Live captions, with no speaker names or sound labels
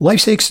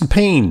Life's aches and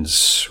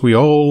pains, we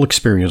all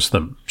experience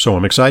them. So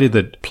I'm excited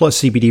that Plus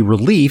CBD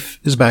Relief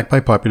is backed by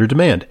popular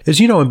demand.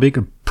 As you know, I'm a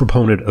big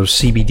proponent of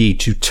CBD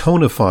to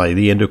tonify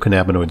the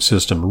endocannabinoid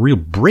system, a real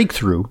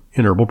breakthrough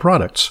in herbal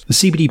products. The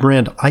CBD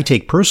brand I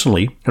take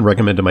personally and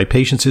recommend to my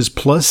patients is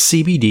Plus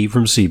CBD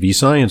from CV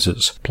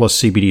Sciences. Plus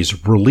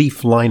CBD's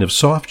Relief line of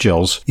soft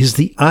gels is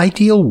the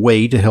ideal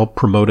way to help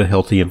promote a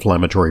healthy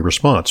inflammatory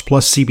response.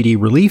 Plus CBD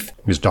Relief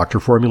is doctor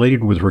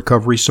formulated with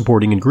recovery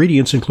supporting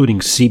ingredients including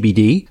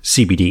CBD,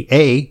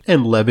 CBDA,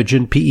 and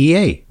Levagen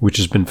PEA, which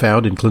has been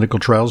found in clinical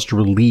trials to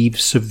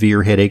relieve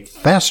severe headache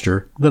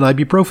faster than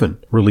ibuprofen.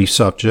 Relief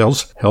soft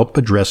gels help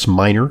address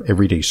minor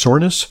everyday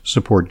soreness,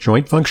 support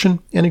joint function,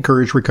 and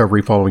encourage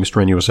recovery following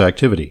strenuous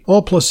activity.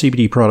 All Plus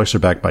CBD products are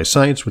backed by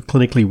science with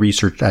clinically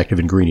researched active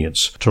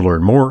ingredients. To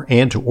learn more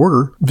and to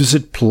order,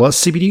 visit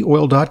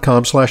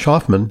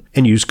pluscbdoil.com/Hoffman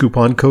and use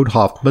coupon code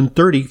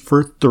Hoffman30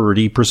 for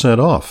 30%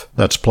 off.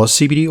 That's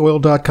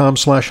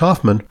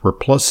pluscbdoil.com/Hoffman for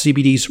Plus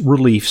CBD's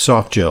Relief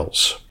soft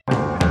gels.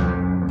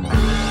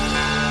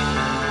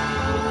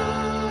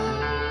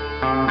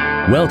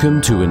 Welcome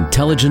to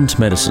Intelligent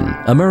Medicine,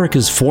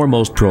 America's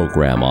foremost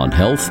program on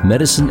health,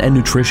 medicine, and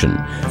nutrition,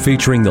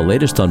 featuring the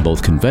latest on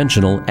both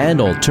conventional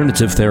and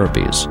alternative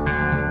therapies.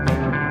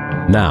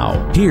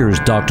 Now, here's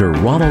Dr.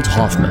 Ronald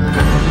Hoffman.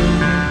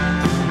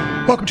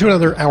 Welcome to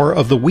another hour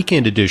of the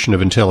weekend edition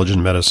of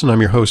Intelligent Medicine.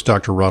 I'm your host,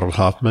 Dr. Ronald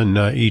Hoffman.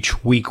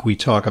 Each week we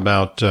talk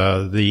about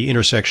the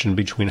intersection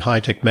between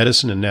high-tech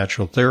medicine and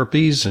natural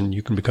therapies, and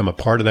you can become a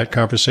part of that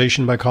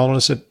conversation by calling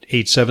us at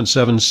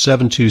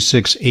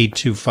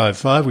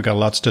 877-726-8255. We've got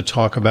lots to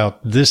talk about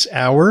this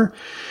hour.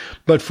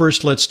 But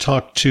first, let's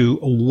talk to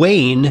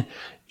Wayne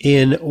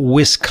in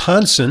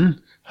Wisconsin.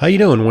 How you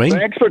doing, Wayne?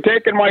 Thanks for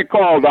taking my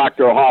call,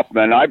 Dr.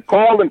 Hoffman. I've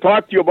called and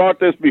talked to you about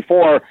this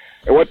before.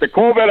 With the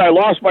COVID, I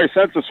lost my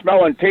sense of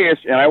smell and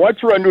taste, and I went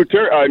through a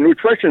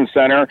nutrition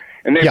center,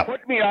 and they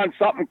put me on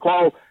something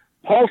called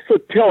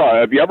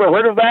Pulsatilla. Have you ever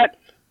heard of that?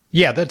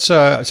 Yeah, that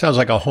sounds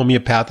like a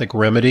homeopathic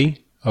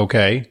remedy.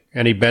 Okay.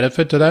 Any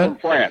benefit to that? From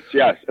France,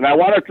 yes. And I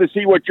wanted to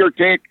see what your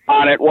take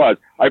on it was.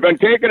 I've been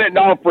taking it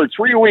now for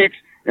 3 weeks,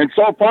 and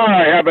so far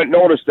I haven't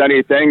noticed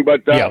anything,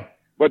 but the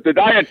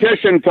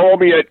dietitian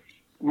told me it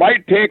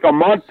might take a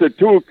month to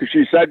two,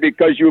 she said,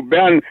 because you've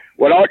been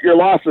without your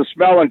loss of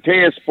smell and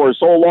taste for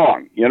so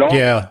long, you know?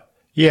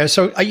 Yeah.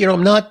 So,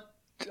 I'm not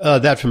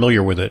that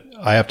familiar with it,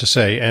 I have to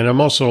say. And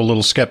I'm also a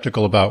little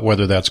skeptical about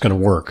whether that's going to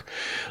work.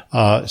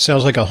 It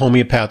sounds like a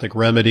homeopathic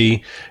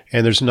remedy,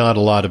 and there's not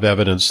a lot of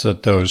evidence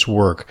that those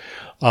work.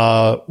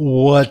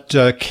 What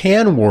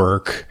can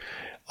work,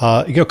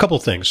 a couple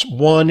of things.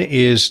 One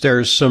is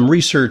there's some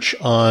research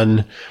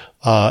on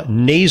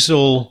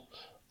nasal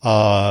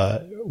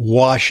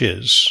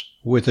washes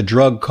with a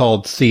drug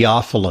called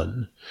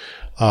theophylline.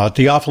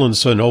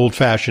 Theophyline's an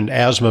old-fashioned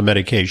asthma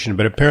medication,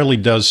 but apparently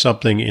does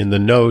something in the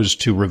nose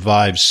to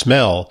revive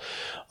smell.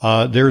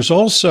 There's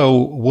also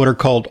what are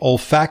called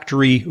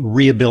olfactory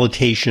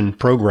rehabilitation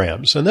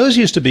programs. And those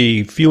used to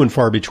be few and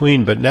far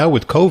between, but now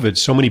with COVID,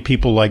 so many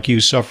people like you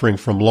suffering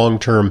from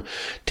long-term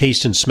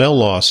taste and smell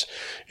loss,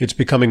 it's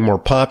becoming more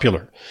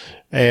popular.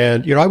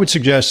 And, I would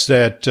suggest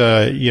that,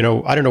 I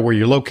don't know where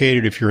you're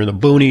located, if you're in the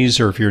boonies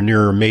or if you're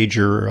near a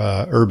major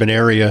urban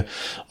area,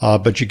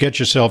 but you get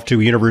yourself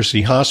to a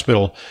university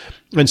hospital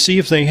and see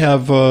if they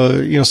have,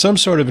 some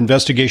sort of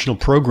investigational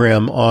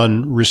program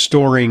on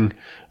restoring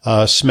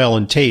smell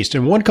and taste.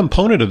 And one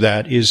component of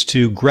that is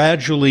to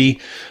gradually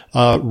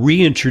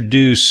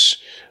reintroduce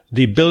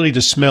the ability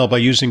to smell by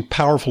using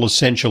powerful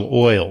essential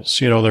oils.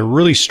 They're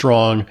really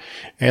strong,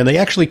 and they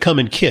actually come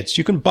in kits.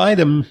 You can buy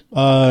them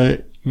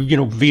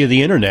via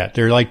the internet.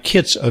 They're like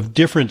kits of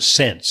different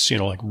scents,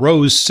 like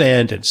rose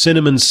scent and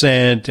cinnamon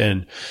scent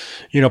and,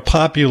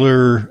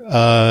 popular,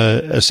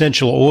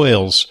 essential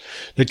oils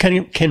that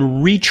can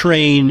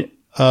retrain,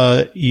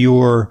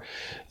 your,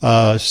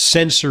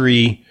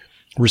 sensory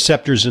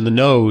receptors in the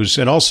nose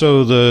and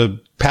also the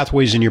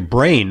pathways in your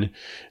brain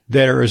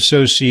that are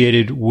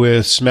associated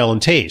with smell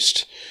and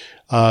taste.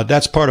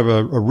 That's part of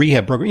a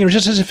rehab program.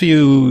 Just as if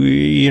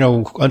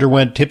you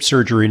underwent hip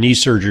surgery, knee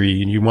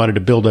surgery, and you wanted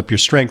to build up your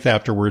strength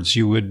afterwards,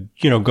 you would,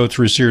 go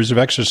through a series of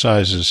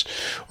exercises.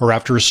 Or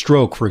after a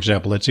stroke, for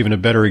example, that's even a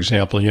better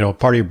example.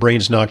 Part of your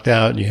brain's knocked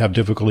out and you have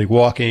difficulty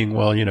walking.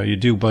 Well, you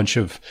do a bunch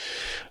of,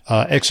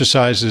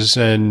 exercises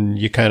and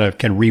you kind of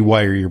can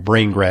rewire your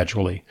brain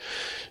gradually.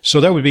 So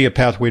that would be a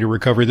pathway to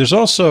recovery. There's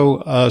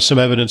also some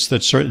evidence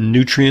that certain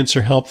nutrients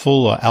are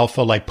helpful.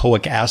 Alpha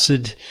lipoic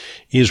acid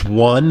is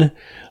one,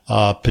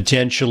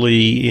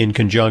 potentially in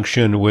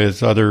conjunction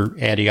with other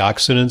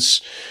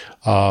antioxidants,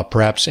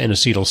 perhaps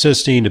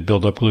N-acetylcysteine to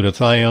build up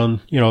glutathione.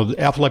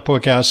 Alpha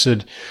lipoic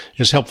acid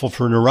is helpful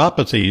for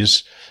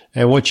neuropathies.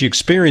 And what you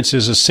experience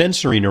is a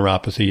sensory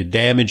neuropathy, a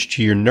damage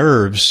to your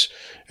nerves.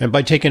 And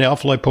by taking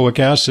alpha lipoic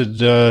acid,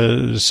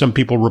 some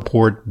people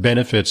report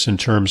benefits in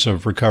terms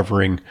of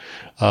recovering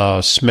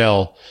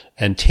smell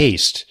and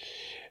taste.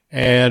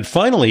 And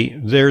finally,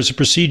 there's a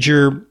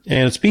procedure,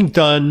 and it's being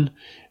done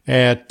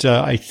at,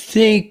 I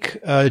think,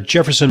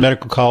 Jefferson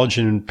Medical College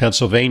in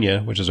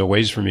Pennsylvania, which is a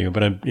ways from you,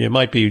 but it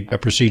might be a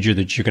procedure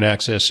that you can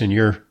access in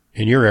your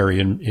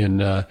area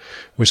in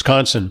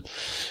Wisconsin,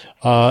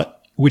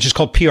 which is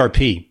called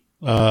PRP.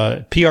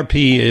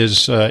 PRP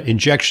is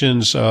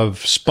injections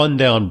of spun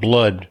down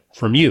blood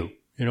from you.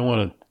 You don't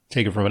want to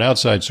take it from an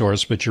outside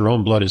source, but your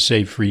own blood is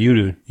safe for you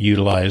to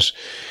utilize.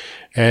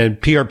 And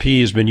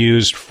PRP has been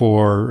used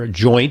for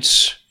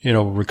joints,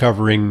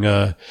 recovering,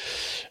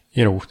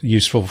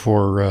 useful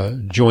for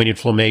joint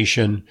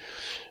inflammation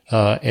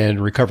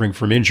and recovering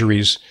from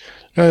injuries.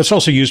 It's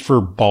also used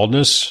for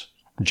baldness,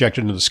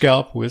 injected into the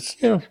scalp with,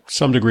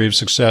 some degree of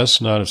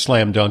success, not a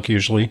slam dunk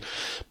usually,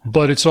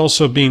 but it's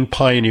also being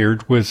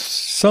pioneered with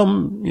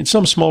in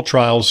some small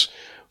trials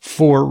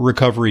for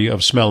recovery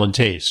of smell and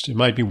taste. It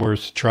might be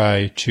worth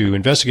try to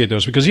investigate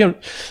those because,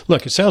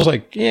 look, it sounds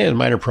like, a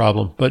minor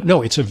problem, but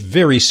no, it's a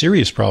very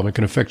serious problem. It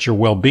can affect your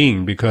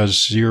well-being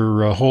because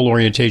your whole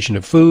orientation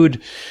of food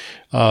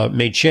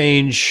may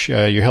change,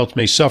 your health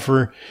may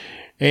suffer.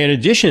 And in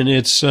addition,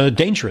 it's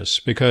dangerous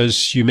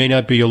because you may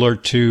not be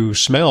alert to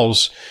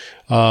smells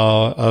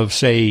of,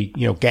 say,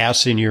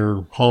 gas in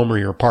your home or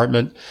your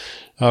apartment,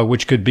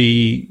 which could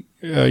be,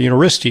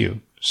 risk to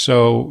you.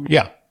 So,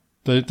 yeah,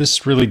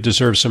 this really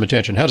deserves some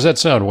attention. How does that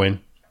sound, Wayne?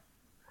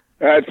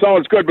 It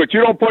sounds good, but you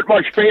don't put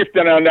much faith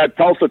in on that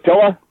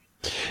pulsatilla?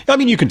 I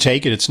mean, you can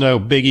take it. It's no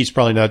biggie. It's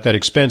probably not that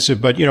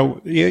expensive. But,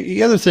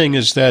 the other thing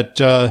is that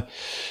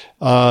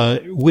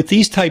with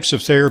these types of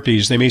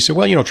therapies, they may say,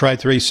 well, try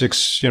 3,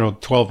 6,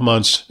 12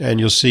 months and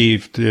you'll see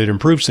if it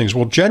improves things.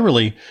 Well,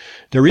 generally,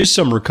 there is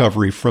some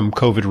recovery from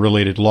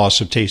COVID-related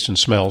loss of taste and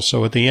smell.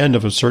 So at the end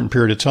of a certain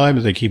period of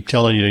time, they keep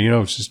telling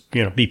you,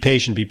 be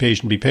patient, be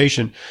patient, be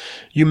patient.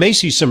 You may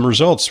see some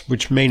results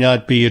which may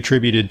not be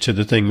attributed to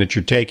the thing that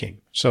you're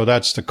taking. So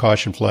that's the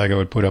caution flag I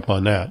would put up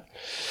on that.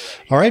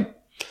 All right.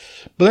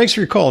 But thanks for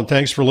your call and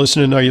thanks for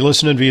listening. Are you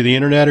listening via the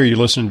internet or are you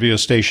listening via a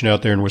station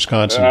out there in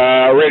Wisconsin?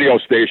 Radio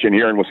station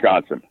here in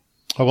Wisconsin.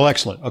 Oh, well,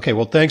 excellent. Okay.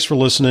 Well, thanks for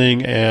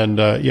listening. And,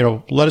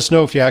 let us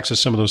know if you access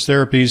some of those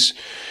therapies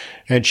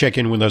and check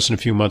in with us in a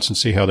few months and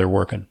see how they're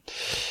working.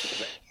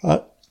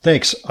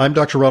 Thanks. I'm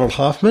Dr. Ronald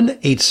Hoffman,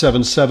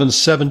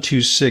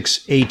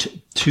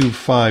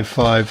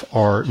 877-726-8255,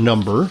 our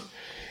number.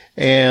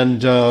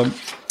 And,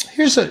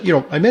 here's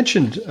I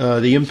mentioned,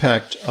 the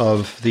impact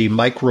of the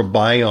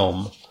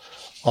microbiome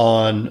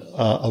on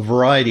a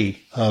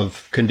variety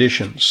of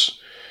conditions.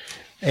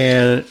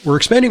 And we're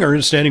expanding our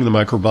understanding of the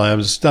microbiome.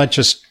 It's not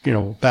just,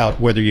 about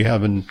whether you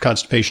have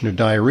constipation or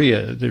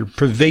diarrhea. There are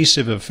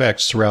pervasive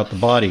effects throughout the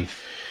body.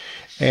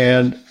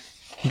 And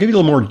I'll give you a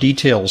little more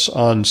details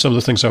on some of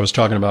the things I was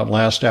talking about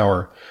last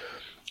hour.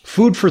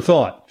 Food for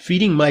thought,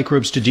 feeding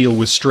microbes to deal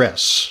with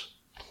stress.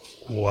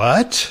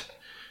 What?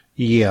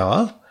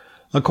 Yeah.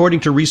 According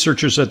to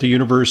researchers at the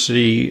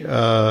University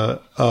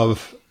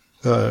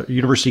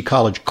University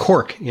College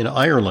Cork in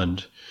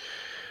Ireland,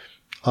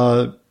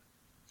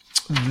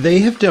 they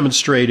have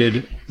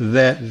demonstrated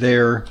that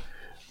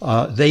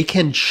they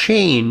can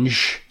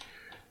change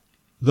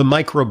the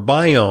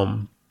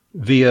microbiome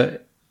via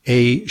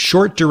a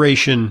short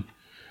duration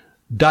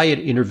diet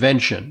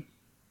intervention.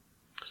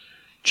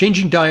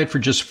 Changing diet for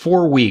just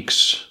 4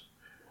 weeks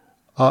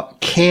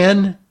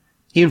can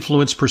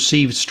influence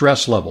perceived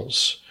stress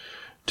levels.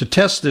 To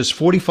test this,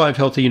 45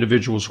 healthy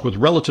individuals with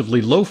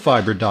relatively low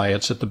fiber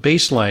diets at the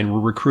baseline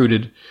were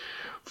recruited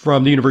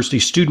from the university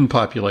student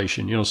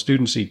population.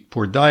 Students eat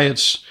poor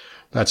diets.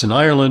 That's in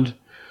Ireland.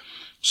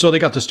 So they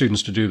got the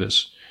students to do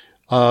this.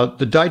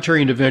 The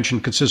dietary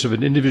intervention consists of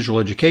an individual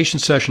education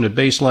session at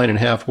baseline and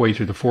halfway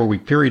through the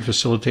 4-week period,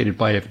 facilitated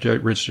by a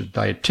registered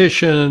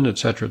dietitian, et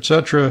cetera, et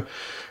cetera.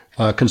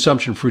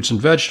 Consumption of fruits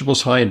and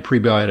vegetables high in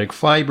prebiotic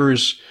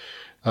fibers,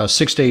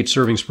 6 to 8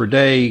 servings per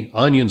day,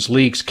 onions,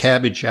 leeks,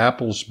 cabbage,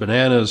 apples,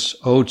 bananas,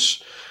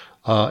 oats,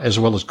 as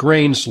well as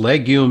grains,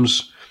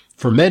 legumes,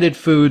 fermented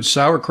foods,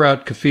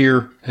 sauerkraut,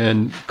 kefir,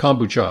 and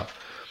kombucha.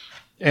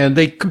 And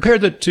they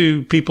compared it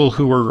to people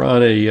who were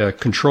on a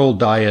controlled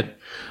diet,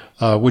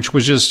 which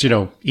was just,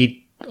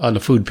 eat on the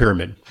food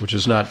pyramid, which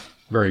is not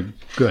very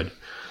good.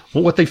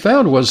 Well, what they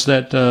found was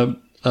that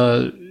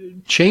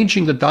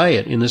changing the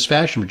diet in this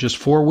fashion for just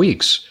 4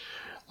 weeks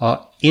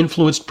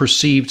influenced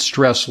perceived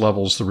stress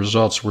levels. The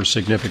results were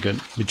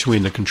significant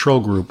between the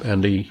control group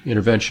and the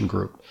intervention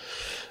group.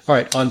 All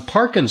right, on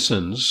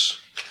Parkinson's,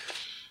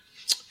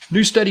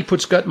 new study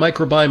puts gut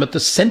microbiome at the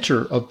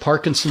center of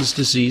Parkinson's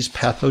disease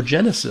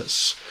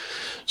pathogenesis.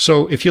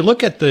 So if you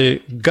look at the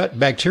gut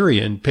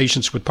bacteria in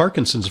patients with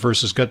Parkinson's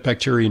versus gut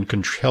bacteria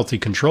in healthy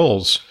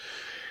controls,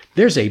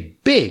 there's a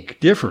big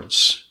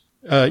difference.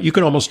 You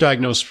can almost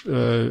diagnose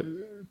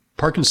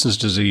Parkinson's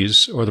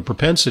disease or the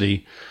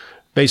propensity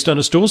based on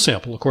a stool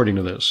sample, according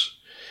to this.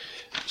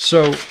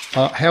 So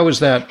how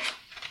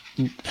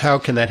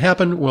can that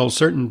happen? Well,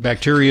 certain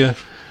bacteria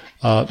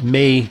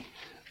may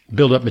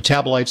build up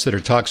metabolites that are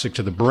toxic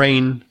to the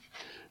brain.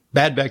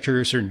 Bad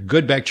bacteria, certain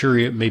good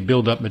bacteria may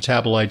build up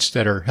metabolites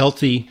that are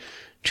healthy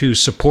to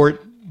support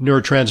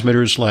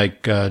neurotransmitters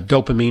like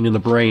dopamine in the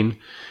brain.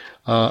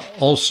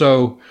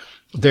 Also,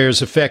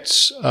 there's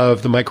effects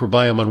of the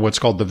microbiome on what's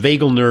called the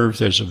vagal nerve.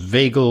 There's a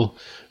vagal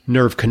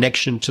nerve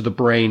connection to the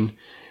brain,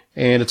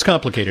 and it's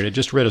complicated. I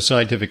just read a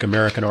Scientific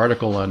American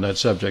article on that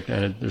subject,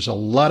 and there's a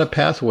lot of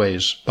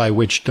pathways by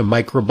which the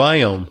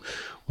microbiome,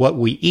 what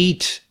we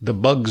eat, the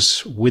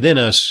bugs within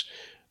us,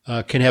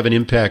 can have an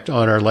impact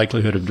on our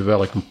likelihood of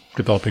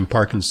developing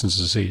Parkinson's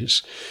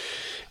disease.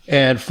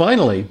 And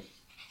finally,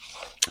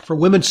 for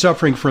women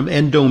suffering from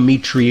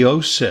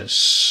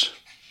endometriosis,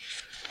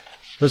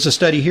 there's a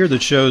study here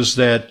that shows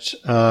that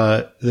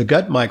the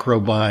gut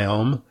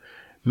microbiome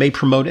may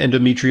promote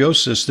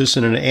endometriosis, this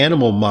in an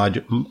animal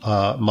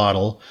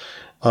model.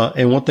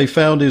 And what they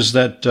found is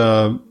that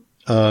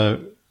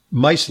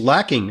mice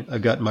lacking a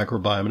gut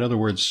microbiome, in other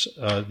words,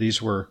 these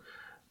were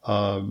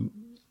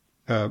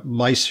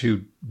mice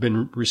who'd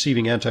been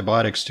receiving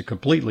antibiotics to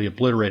completely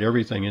obliterate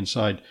everything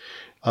inside,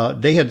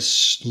 they had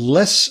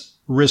less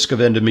risk of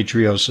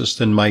endometriosis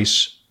than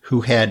mice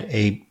who had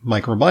a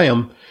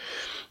microbiome.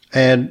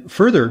 And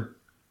further,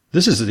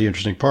 this is the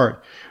interesting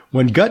part.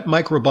 When gut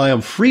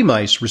microbiome free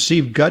mice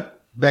received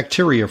gut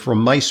bacteria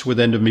from mice with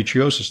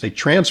endometriosis, they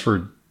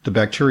transferred the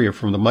bacteria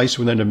from the mice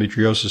with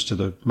endometriosis to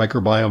the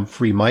microbiome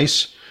free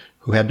mice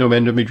who had no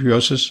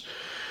endometriosis.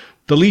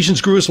 The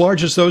lesions grew as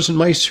large as those in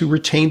mice who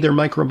retained their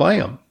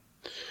microbiome.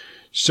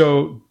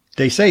 So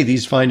they say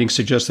these findings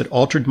suggest that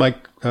altered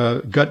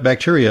gut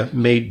bacteria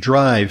may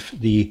drive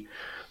the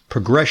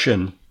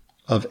progression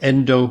of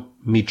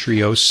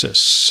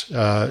endometriosis.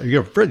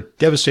 A very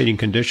devastating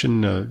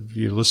condition.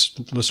 You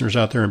listeners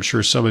out there, I'm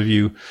sure some of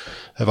you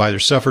have either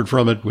suffered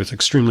from it with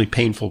extremely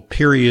painful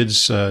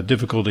periods,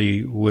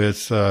 difficulty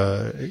with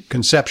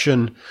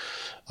conception.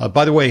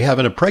 By the way,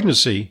 having a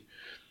pregnancy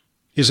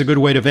is a good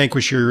way to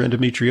vanquish your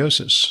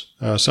endometriosis.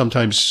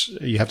 Sometimes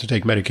you have to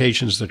take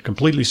medications that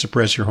completely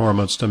suppress your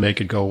hormones to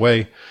make it go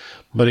away,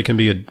 but it can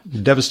be a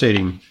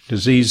devastating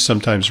disease,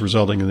 sometimes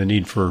resulting in the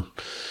need for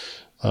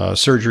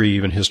surgery,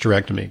 even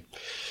hysterectomy.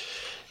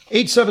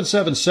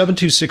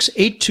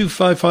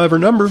 877-726-8255, our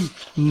number.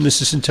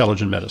 This is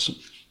Intelligent Medicine.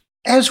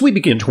 As we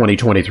begin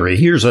 2023,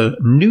 here's a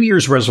New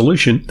Year's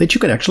resolution that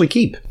you can actually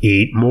keep.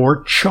 Eat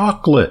more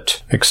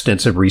chocolate.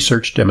 Extensive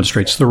research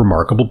demonstrates the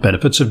remarkable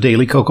benefits of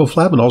daily cocoa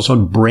flavanols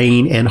on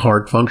brain and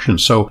heart function.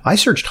 So I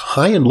searched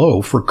high and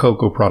low for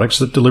cocoa products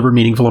that deliver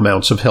meaningful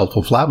amounts of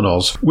helpful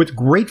flavanols with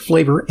great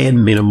flavor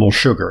and minimal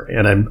sugar.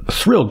 And I'm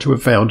thrilled to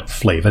have found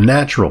Flava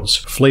Naturals.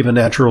 Flava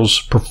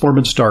Naturals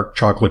Performance Dark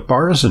Chocolate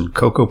Bars and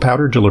cocoa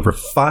powder deliver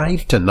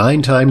 5 to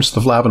 9 times the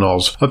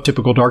flavanols of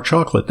typical dark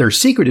chocolate. Their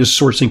secret is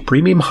sourcing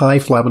premium high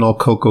flavanol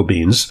cocoa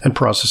beans and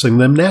processing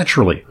them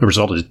naturally. The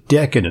result is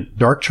decadent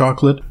dark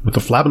chocolate with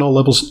the flavanol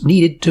levels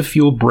needed to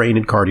fuel brain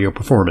and cardio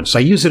performance. I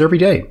use it every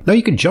day. Now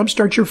you can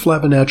jumpstart your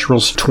Flava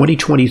Naturals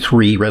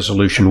 2023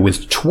 resolution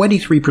with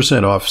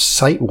 23% off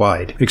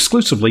site-wide,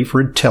 exclusively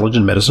for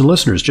Intelligent Medicine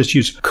listeners. Just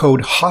use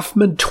code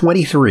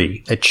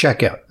Hoffman23 at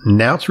checkout,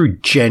 now through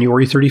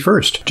January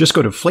 31st. Just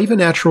go to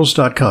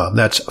FlavaNaturals.com.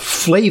 That's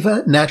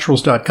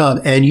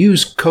FlavaNaturals.com and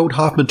use code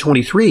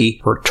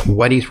Hoffman23 for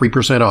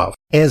 23% off.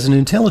 As an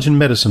Intelligent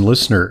Medicine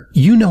listener,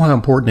 you know how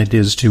important it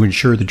is to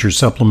ensure that your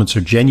supplements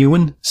are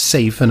genuine,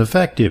 safe, and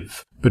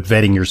effective. But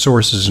vetting your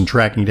sources and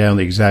tracking down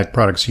the exact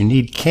products you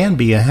need can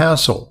be a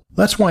hassle.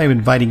 That's why I'm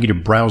inviting you to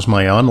browse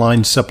my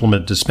online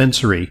supplement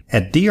dispensary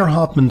at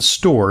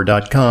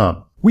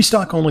drhoffmanstore.com. We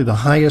stock only the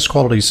highest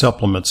quality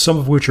supplements, some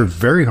of which are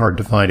very hard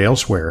to find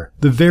elsewhere.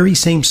 The very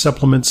same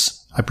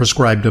supplements I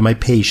prescribe to my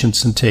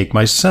patients and take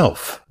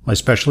myself. My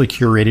specially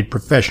curated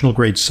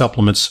professional-grade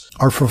supplements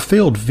are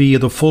fulfilled via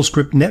the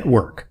FullScript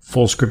network.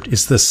 FullScript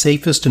is the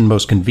safest and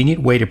most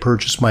convenient way to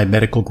purchase my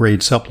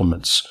medical-grade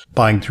supplements.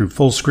 Buying through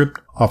FullScript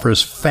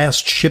offers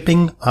fast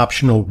shipping,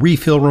 optional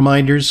refill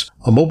reminders,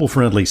 a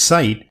mobile-friendly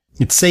site.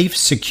 It's safe,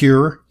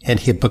 secure, and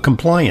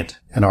HIPAA-compliant,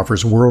 and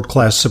offers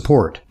world-class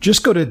support.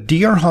 Just go to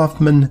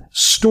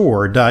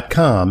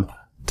drhoffmanstore.com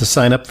to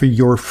sign up for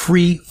your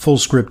free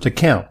FullScript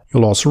account.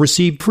 You'll also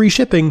receive free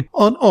shipping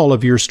on all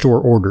of your store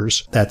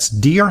orders. That's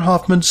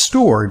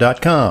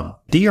drhoffmanstore.com.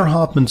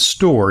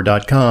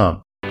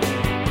 drhoffmanstore.com.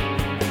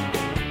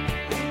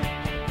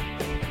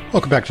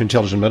 Welcome back to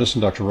Intelligent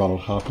Medicine. Dr. Ronald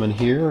Hoffman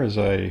here. As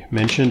I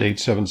mentioned,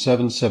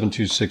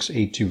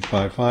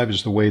 877-726-8255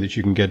 is the way that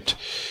you can get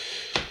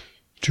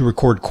to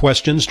record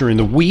questions during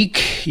the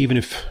week, even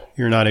if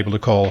you're not able to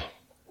call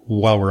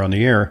while we're on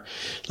the air.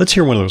 Let's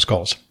hear one of those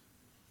calls.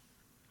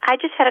 I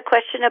just had a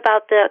question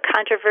about the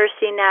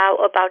controversy now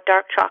about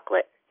dark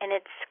chocolate, and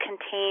it's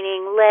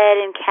containing lead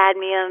and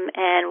cadmium,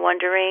 and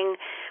wondering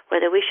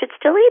whether we should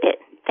still eat it.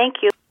 Thank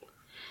you.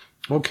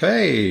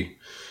 Okay.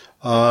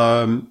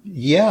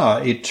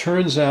 It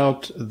turns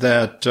out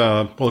that,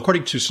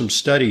 according to some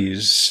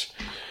studies,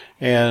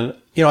 and,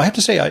 I have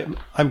to say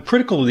I'm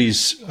critical of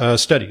these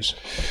studies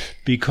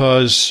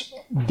because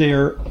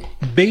they're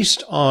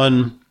based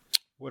on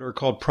what are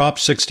called Prop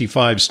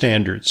 65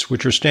 standards,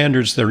 which are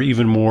standards that are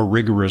even more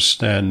rigorous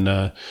than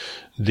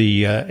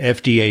the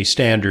FDA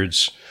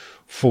standards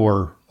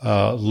for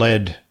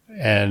lead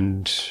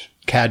and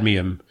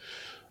cadmium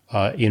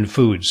in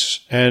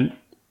foods. And,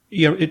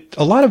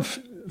 a lot of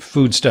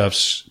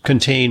foodstuffs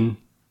contain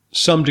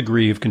some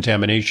degree of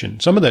contamination.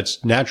 Some of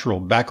that's natural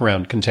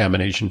background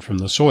contamination from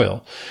the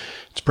soil.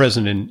 It's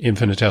present in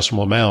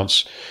infinitesimal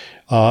amounts.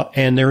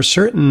 And there are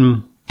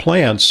certain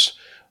plants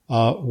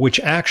which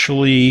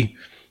actually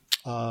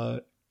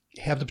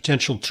have the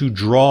potential to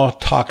draw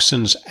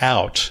toxins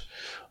out.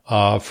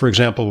 For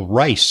example,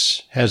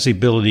 rice has the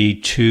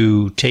ability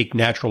to take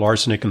natural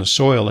arsenic in the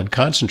soil and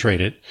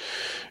concentrate it.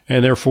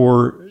 And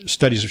therefore,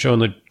 studies have shown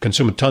that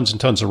consuming tons and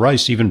tons of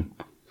rice, even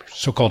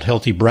so-called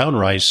healthy brown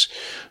rice,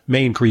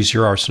 may increase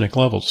your arsenic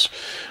levels.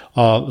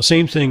 The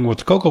same thing with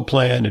the cocoa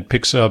plant. It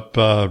picks up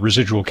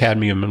residual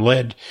cadmium and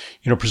lead.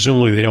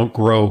 Presumably they don't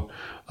grow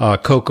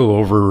cocoa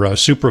over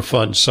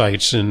Superfund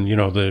sites in,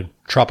 the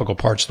tropical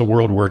parts of the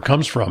world where it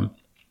comes from,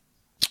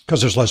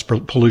 because there's less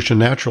pollution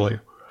naturally.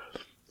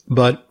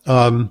 But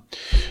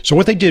so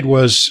what they did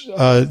was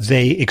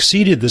they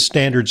exceeded the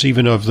standards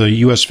even of the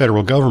U.S.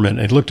 federal government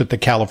and looked at the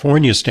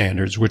California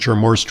standards, which are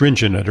more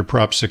stringent under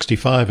Prop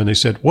 65, and they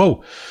said,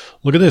 whoa,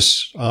 look at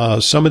this.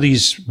 Some of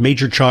these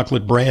major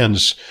chocolate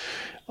brands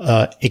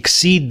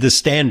exceed the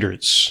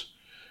standards.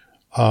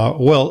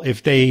 Well,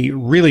 if they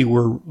really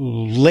were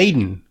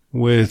laden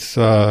with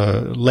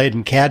lead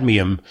and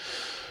cadmium,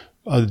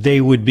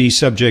 they would be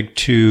subject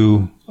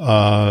to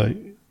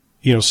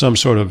some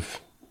sort of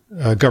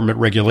government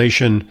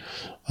regulation,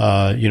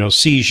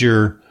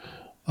 seizure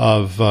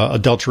of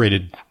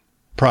adulterated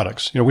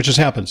products, which has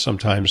happened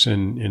sometimes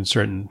in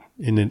certain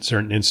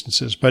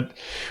instances. But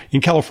in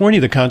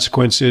California, the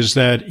consequence is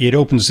that it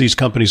opens these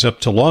companies up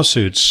to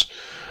lawsuits.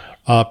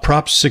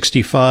 Prop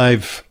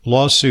 65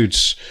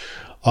 lawsuits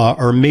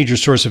are a major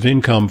source of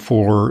income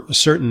for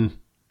certain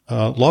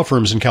law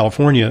firms in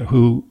California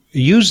who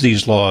use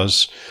these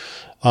laws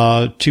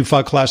to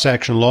file class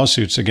action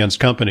lawsuits against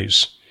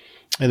companies.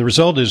 And the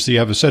result is that you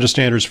have a set of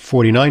standards for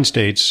 49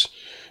 states,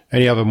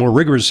 and you have a more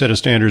rigorous set of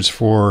standards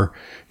for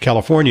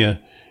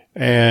California,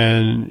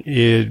 and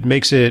it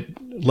makes it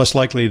less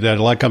likely that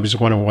a lot of companies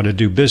want to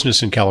do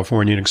business in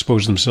California and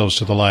expose themselves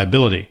to the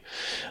liability.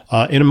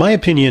 And in my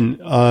opinion,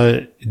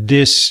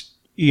 this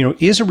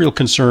is a real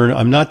concern.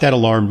 I'm not that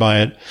alarmed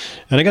by it.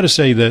 And I got to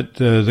say that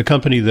the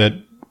company that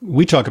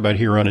we talk about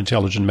here on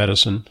Intelligent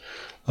Medicine,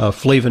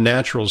 Flava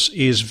Naturals,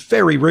 is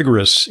very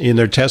rigorous in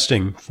their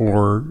testing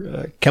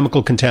for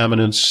chemical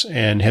contaminants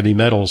and heavy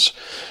metals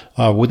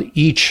with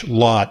each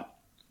lot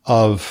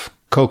of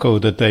cocoa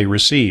that they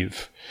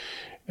receive.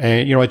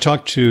 And, I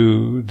talked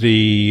to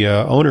the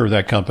owner of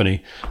that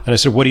company, and I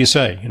said, what do you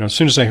say? As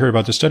soon as I heard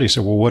about the study, I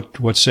said, well,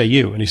 what say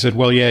you? And he said,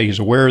 well, yeah, he's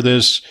aware of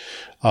this.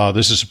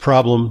 This is a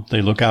problem.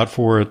 They look out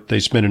for it. They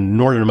spend an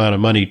inordinate amount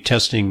of money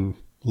testing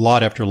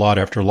lot after lot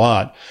after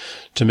lot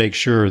to make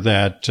sure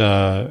that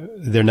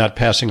they're not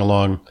passing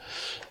along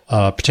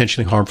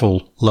potentially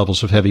harmful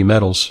levels of heavy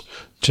metals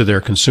to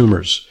their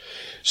consumers.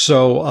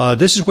 So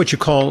this is what you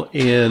call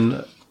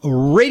in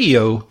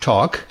radio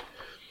talk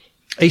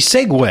a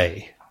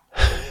segue.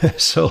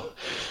 So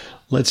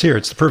let's hear.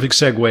 It's the perfect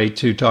segue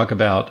to talk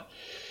about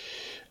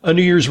a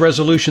New Year's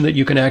resolution that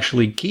you can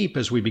actually keep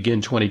as we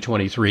begin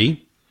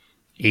 2023.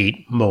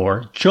 Eat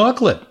more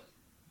chocolate.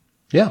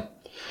 Yeah.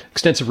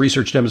 Extensive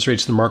research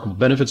demonstrates the remarkable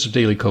benefits of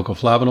daily cocoa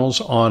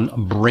flavanols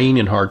on brain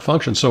and heart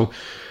function. So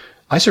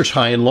I searched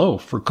high and low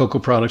for cocoa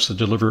products that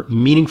deliver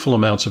meaningful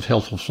amounts of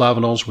healthful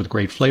flavanols with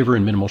great flavor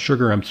and minimal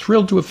sugar. I'm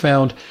thrilled to have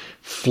found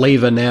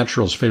Flava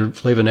Naturals.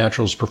 Flava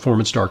Naturals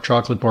Performance Dark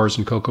Chocolate Bars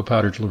and Cocoa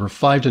Powder deliver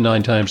 5 to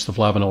 9 times the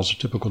flavanols of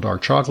typical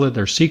dark chocolate.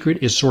 Their secret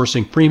is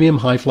sourcing premium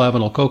high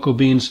flavanol cocoa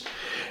beans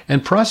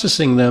and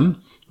processing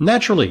them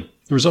naturally.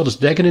 The result is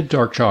decadent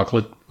dark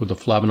chocolate with the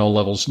flavanol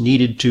levels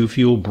needed to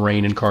fuel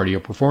brain and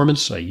cardio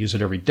performance. I use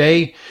it every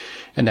day.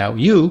 And now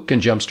you can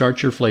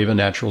jumpstart your Flava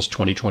Naturals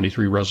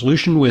 2023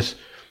 resolution with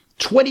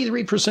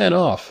 23%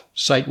 off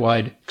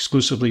site-wide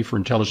exclusively for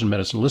Intelligent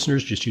Medicine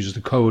listeners. Just use the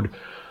code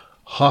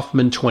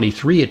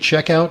Hoffman23 at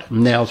checkout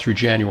now through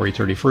January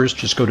 31st.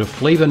 Just go to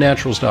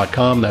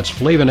FlavaNaturals.com. That's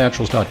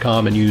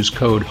FlavaNaturals.com and use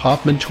code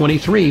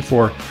Hoffman23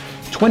 for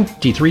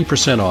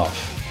 23%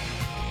 off.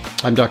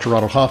 I'm Dr.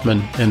 Ronald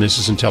Hoffman, and this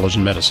is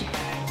Intelligent Medicine.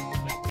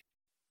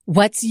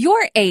 What's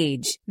your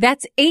age?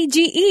 That's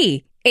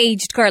AGE.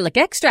 Aged garlic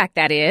extract,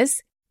 that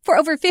is. For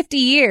over 50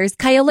 years,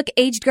 Kyolic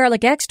Aged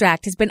Garlic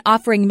Extract has been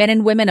offering men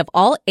and women of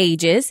all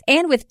ages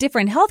and with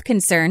different health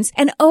concerns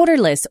an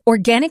odorless,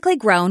 organically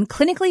grown,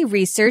 clinically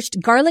researched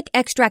garlic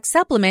extract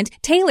supplement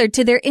tailored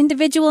to their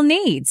individual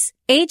needs.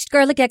 Aged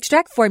garlic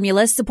extract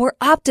formulas support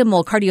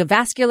optimal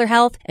cardiovascular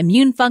health,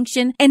 immune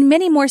function, and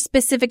many more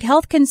specific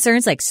health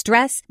concerns like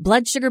stress,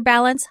 blood sugar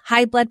balance,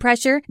 high blood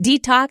pressure,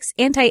 detox,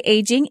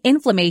 anti-aging,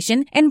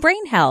 inflammation, and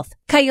brain health.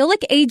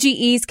 Kyolic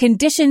AGE's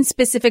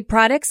condition-specific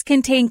products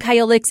contain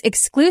Kyolic's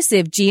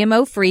exclusive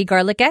GMO-free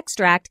garlic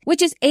extract,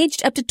 which is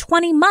aged up to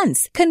 20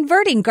 months,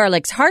 converting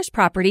garlic's harsh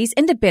properties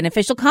into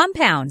beneficial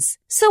compounds.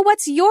 So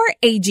what's your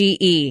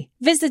AGE?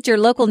 Visit your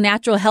local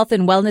natural health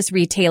and wellness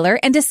retailer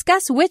and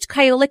discuss which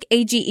Kyolic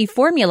AGE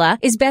formula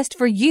is best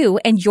for you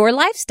and your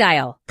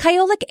lifestyle.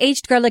 Kyolic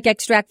aged garlic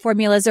extract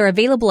formulas are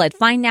available at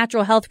fine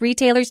natural health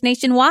retailers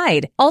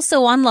nationwide,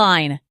 also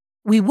online.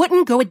 We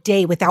wouldn't go a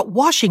day without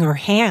washing our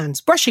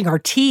hands, brushing our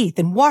teeth,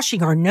 and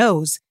washing our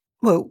nose.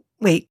 Whoa,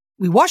 wait,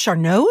 we wash our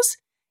nose?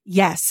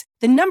 Yes,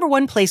 the number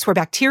one place where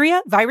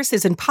bacteria,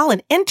 viruses, and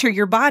pollen enter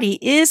your body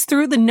is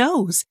through the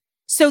nose.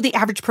 So the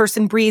average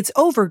person breathes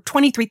over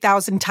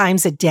 23,000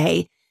 times a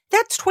day.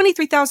 That's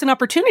 23,000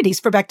 opportunities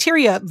for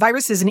bacteria,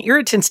 viruses, and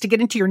irritants to get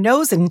into your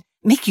nose and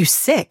make you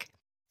sick.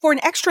 For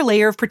an extra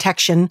layer of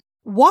protection,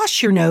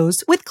 wash your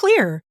nose with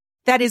Xlear.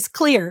 That is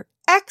Xlear,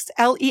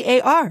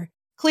 Xlear.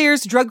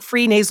 Xlear's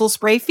drug-free nasal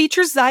spray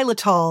features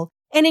xylitol,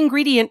 an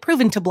ingredient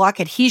proven to block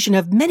adhesion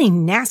of many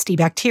nasty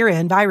bacteria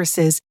and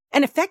viruses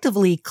and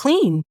effectively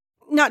clean.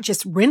 Not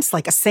just rinse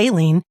like a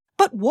saline,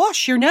 but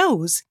wash your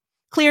nose.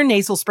 Xlear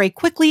nasal spray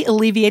quickly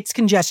alleviates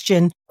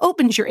congestion,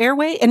 opens your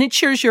airway, and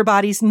ensures your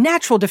body's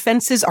natural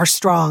defenses are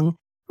strong.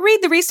 Read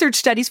the research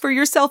studies for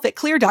yourself at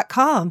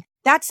Xlear.com.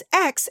 That's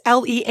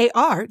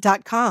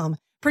Xlear.com.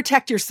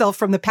 Protect yourself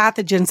from the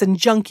pathogens and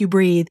junk you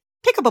breathe.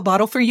 Pick up a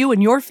bottle for you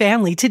and your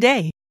family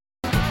today.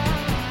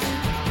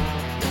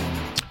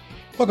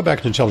 Welcome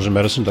back to Intelligent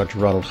Medicine. Dr.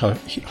 Ronald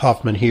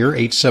Hoffman here,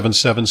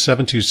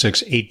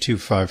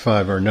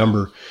 877-726-8255, our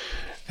number.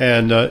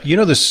 And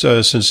this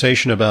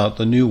sensation about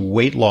the new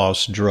weight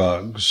loss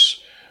drugs.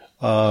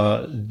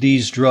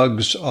 These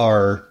drugs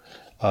are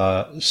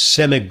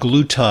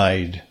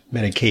semaglutide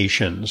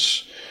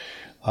medications.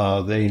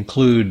 They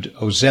include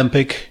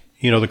Ozempic,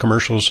 the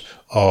commercials,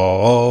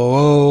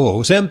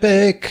 Ozempic,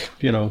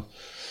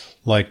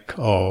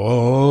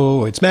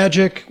 it's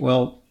magic.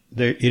 Well,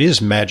 it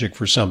is magic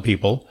for some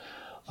people.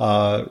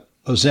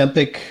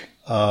 Ozempic,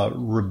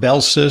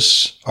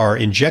 Rybelsus are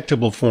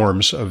injectable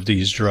forms of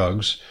these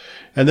drugs.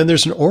 And then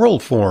there's an oral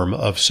form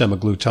of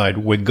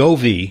semaglutide,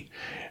 Wegovy,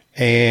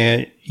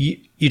 and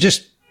you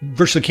just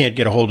virtually can't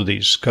get a hold of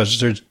these because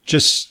there's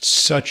just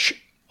such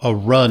a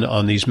run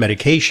on these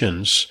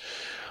medications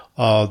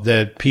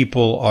that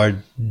people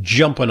are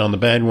jumping on the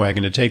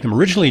bandwagon to take them.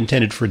 Originally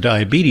intended for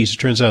diabetes, it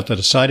turns out that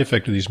a side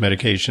effect of these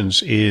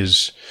medications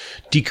is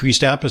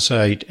decreased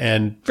appetite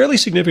and fairly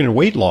significant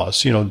weight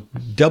loss,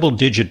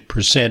 double-digit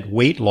 %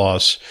 weight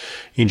loss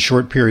in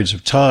short periods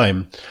of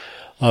time.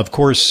 Of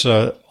course,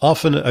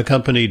 often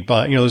accompanied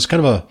by, there's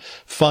kind of a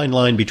fine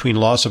line between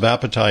loss of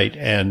appetite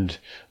and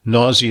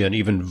nausea and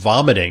even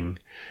vomiting,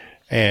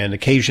 and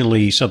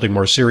occasionally something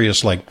more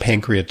serious like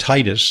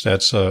pancreatitis.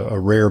 That's a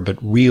rare but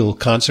real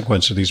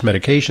consequence of these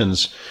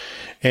medications.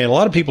 And a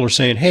lot of people are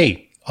saying,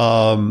 hey,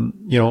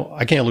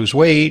 I can't lose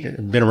weight.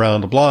 I've been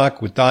around the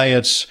block with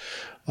diets.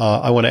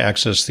 I want to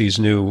access these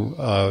new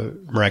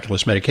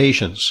miraculous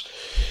medications.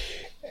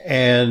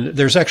 And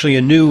there's actually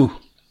a new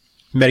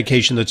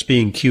medication that's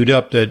being queued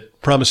up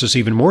that promises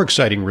even more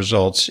exciting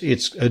results.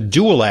 It's a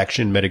dual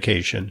action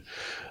medication.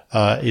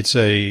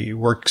 It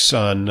works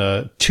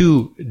on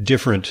two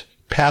different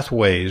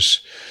pathways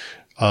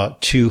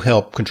to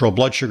help control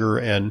blood sugar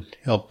and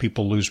help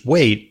people lose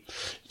weight.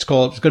 It's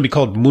going to be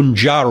called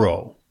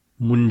Mounjaro.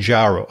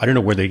 Mounjaro. I don't know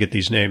where they get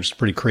these names. It's a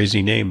pretty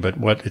crazy name, but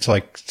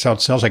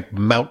sounds like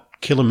Mount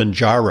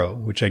Kilimanjaro,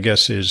 which I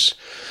guess is,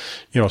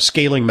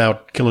 scaling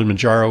Mount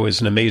Kilimanjaro is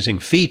an amazing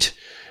feat.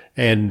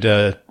 And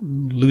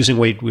losing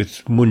weight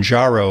with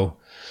Mounjaro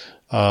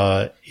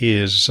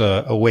is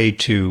a way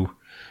to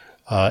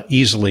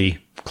easily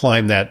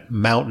climb that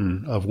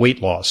mountain of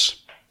weight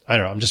loss. I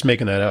don't know. I'm just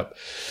making that up.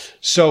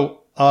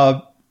 So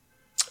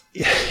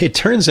it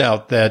turns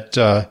out that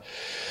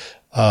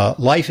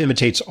life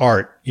imitates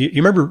art. You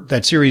remember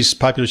that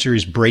popular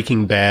series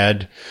Breaking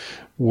Bad,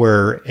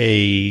 where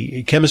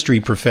a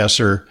chemistry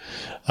professor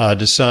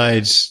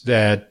decides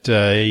that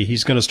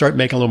he's going to start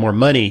making a little more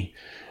money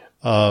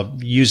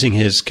using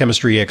his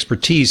chemistry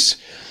expertise,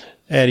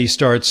 and he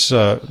starts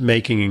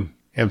making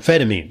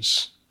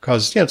amphetamines.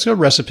 Because, it's a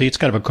recipe. It's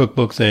kind of a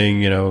cookbook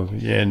thing,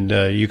 and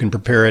you can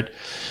prepare it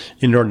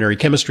in an ordinary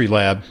chemistry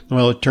lab.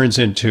 Well, it turns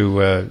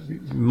into a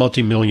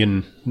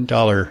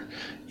multi-million-dollar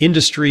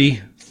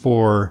industry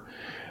for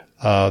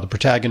the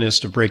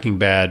protagonist of Breaking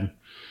Bad.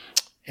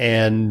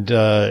 And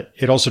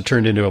it also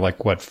turned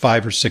into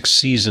 5 or 6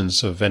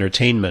 seasons of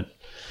entertainment.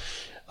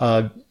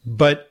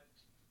 But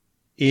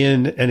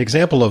in an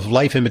example of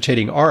life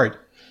imitating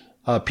art,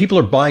 people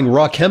are buying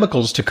raw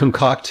chemicals to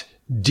concoct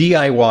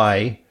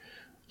DIY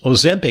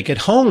Ozempic at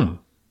home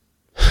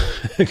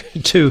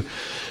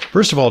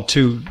first of all,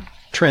 to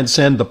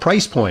transcend the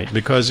price point,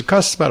 because it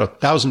costs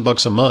about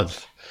 $1,000 a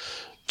month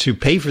to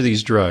pay for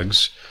these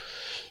drugs,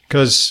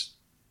 because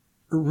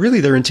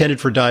really they're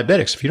intended for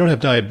diabetics. If you don't have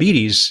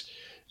diabetes,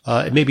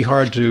 it may be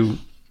hard to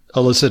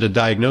elicit a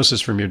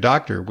diagnosis from your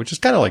doctor, which is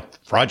kind of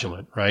like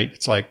fraudulent, right?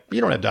 It's like,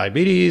 you don't have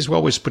diabetes. Well,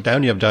 always put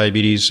down you have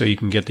diabetes so you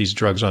can get these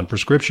drugs on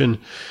prescription.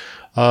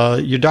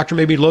 Your doctor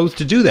may be loath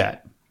to do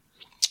that,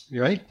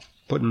 right?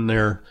 Putting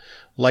their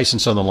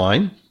license on the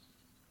line.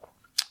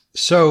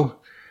 So,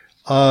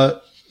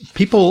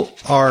 people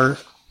are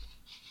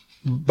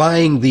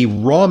buying the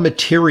raw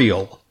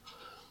material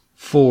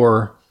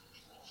for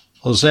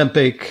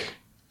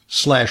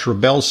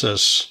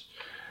Ozempic/Rybelsus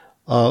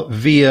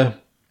via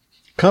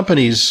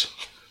companies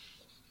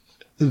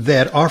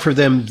that offer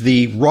them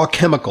the raw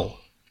chemical,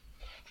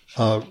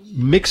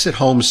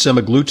 mix-at-home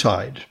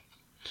semaglutide.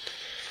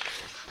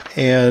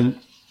 And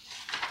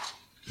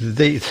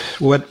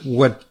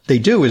what they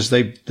do is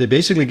they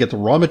basically get the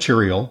raw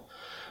material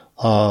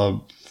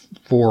for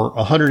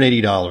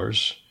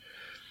 $180,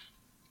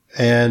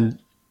 and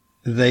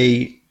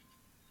they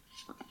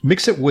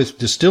mix it with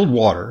distilled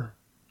water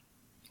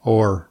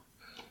or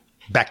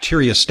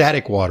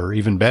bacteriostatic water,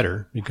 even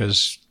better,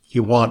 because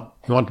you want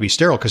it to be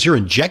sterile because you're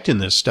injecting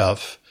this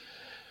stuff.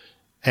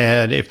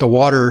 And if the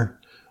water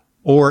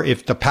or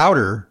if the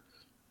powder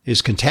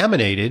is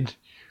contaminated,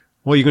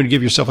 well, you're going to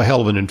give yourself a hell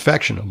of an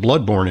infection, a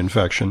bloodborne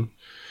infection.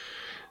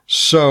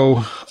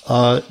 So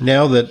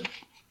now that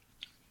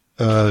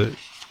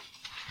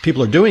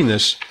people are doing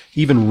this,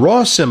 even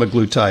raw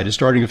semaglutide is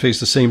starting to face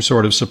the same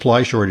sort of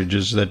supply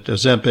shortages that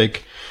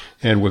Ozempic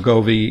and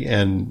Wegovy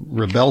and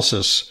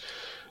Rybelsus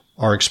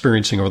are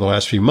experiencing over the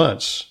last few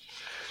months.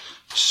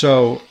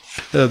 So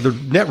the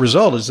net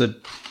result is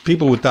that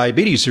people with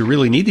diabetes who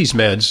really need these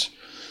meds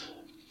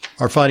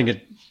are finding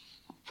it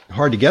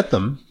hard to get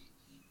them.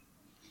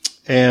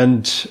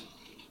 And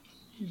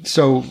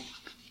so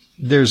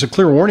there's a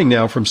clear warning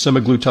now from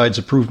semaglutide's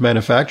approved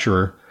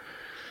manufacturer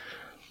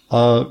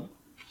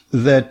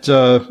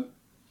that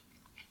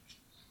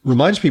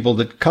reminds people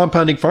that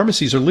compounding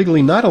pharmacies are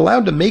legally not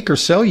allowed to make or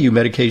sell you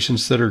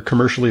medications that are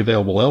commercially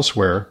available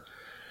elsewhere.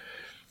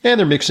 And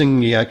they're mixing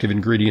the active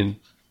ingredient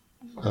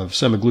of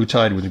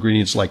semaglutide with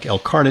ingredients like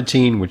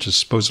L-carnitine, which is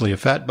supposedly a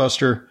fat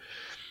buster.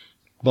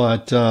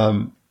 But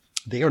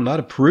they are not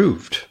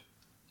approved,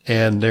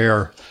 and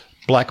they're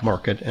black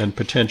market and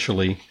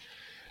potentially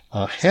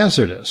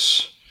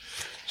hazardous.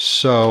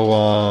 So,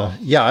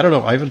 I don't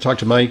know. I haven't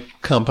talked to my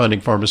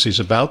compounding pharmacies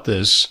about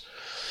this,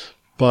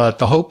 but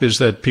the hope is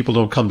that people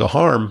don't come to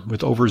harm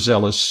with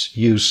overzealous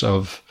use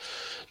of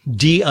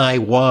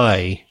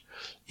DIY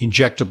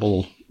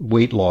injectable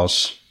weight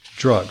loss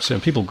drugs.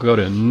 And people go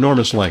to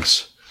enormous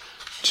lengths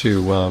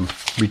to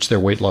reach their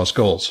weight loss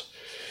goals.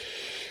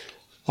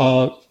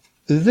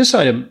 This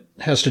item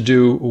has to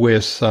do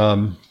with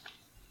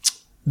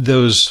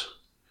those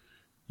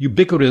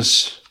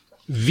ubiquitous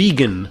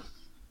vegan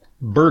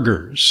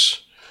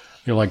burgers,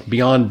 like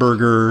Beyond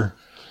Burger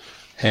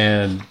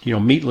and,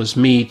 meatless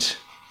meat.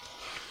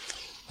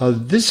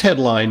 This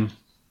headline,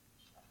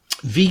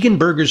 vegan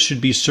burgers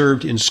should be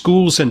served in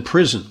schools and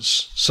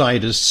prisons,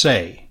 scientists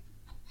say.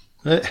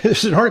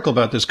 There's an article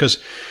about this because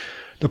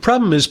the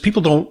problem is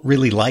people don't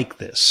really like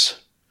this,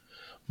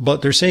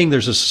 but they're saying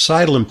there's a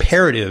societal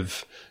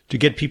imperative to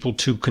get people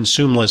to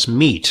consume less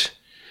meat.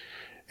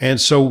 And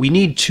so we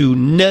need to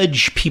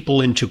nudge people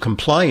into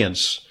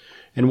compliance.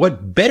 And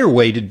what better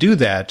way to do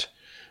that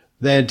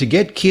than to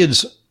get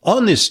kids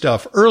on this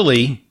stuff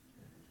early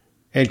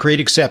and create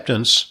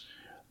acceptance,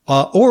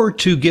 or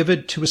to give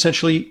it to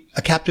essentially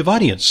a captive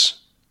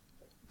audience.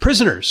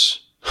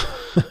 Prisoners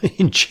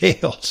in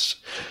jails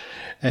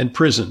and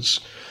prisons.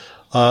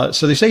 So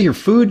they say your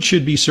food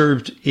should be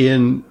served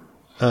in,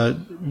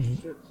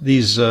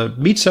 these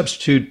meat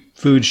substitute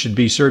foods should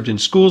be served in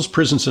schools,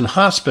 prisons, and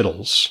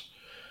hospitals.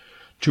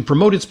 To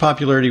promote its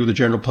popularity with the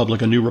general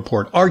public, a new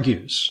report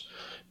argues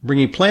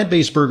bringing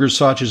plant-based burgers,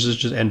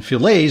 sausages, and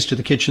fillets to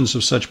the kitchens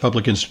of such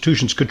public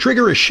institutions could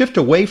trigger a shift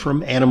away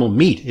from animal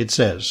meat, it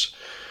says.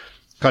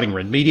 Cutting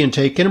red meat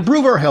intake can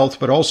improve our health,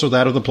 but also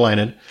that of the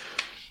planet,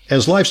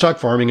 as livestock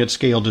farming at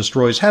scale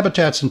destroys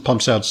habitats and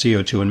pumps out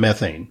CO2 and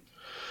methane.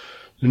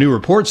 The new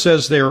report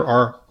says there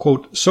are,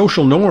 quote,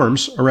 social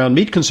norms around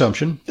meat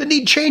consumption that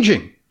need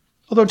changing,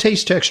 although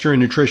taste, texture,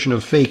 and nutrition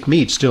of fake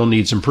meat still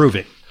needs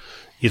improving.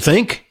 You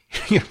think?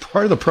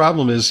 Part of the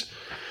problem is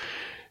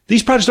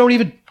these products don't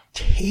even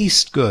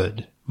taste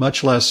good,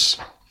 much less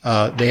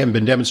they haven't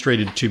been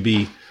demonstrated to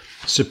be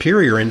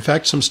superior. In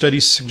fact, some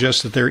studies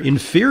suggest that they're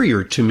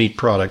inferior to meat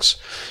products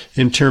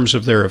in terms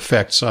of their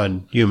effects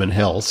on human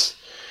health.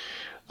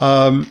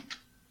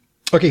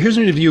 Okay, here's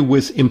an interview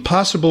with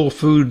Impossible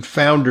Food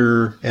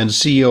founder and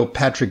CEO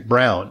Patrick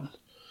Brown.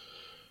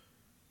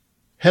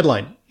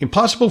 Headline,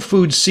 Impossible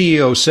Food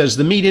CEO says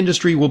the meat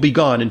industry will be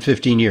gone in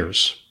 15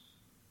 years.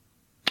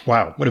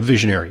 Wow, what a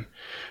visionary.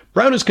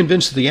 Brown is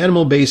convinced that the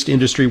animal-based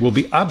industry will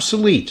be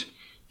obsolete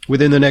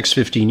within the next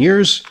 15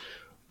 years.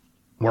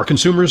 More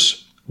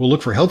consumers will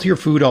look for healthier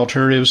food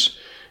alternatives,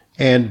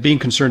 and being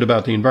concerned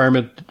about the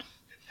environment,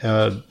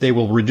 they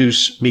will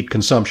reduce meat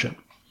consumption.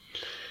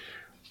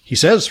 He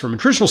says, from a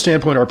nutritional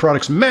standpoint, our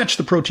products match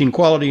the protein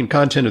quality and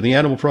content of the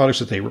animal products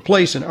that they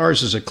replace, and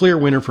ours is a clear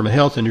winner from a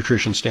health and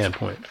nutrition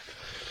standpoint.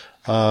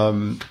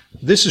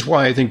 This is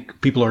why I think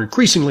people are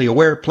increasingly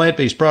aware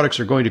plant-based products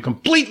are going to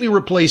completely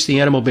replace the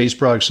animal-based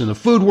products in the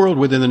food world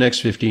within the next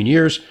 15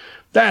 years.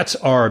 That's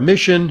our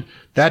mission.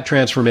 That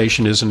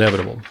transformation is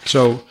inevitable.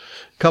 So,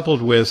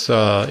 coupled with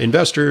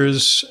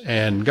investors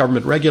and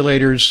government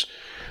regulators,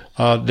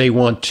 they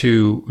want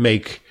to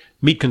make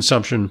meat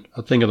consumption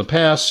a thing of the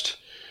past,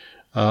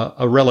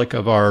 a relic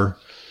of our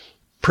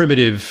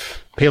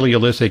primitive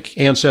Paleolithic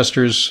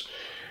ancestors.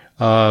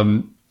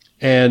 And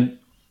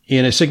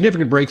in a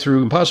significant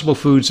breakthrough, Impossible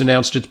Foods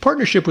announced its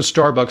partnership with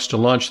Starbucks to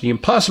launch the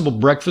Impossible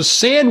Breakfast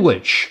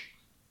Sandwich.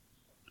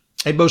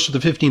 It boasts of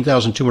the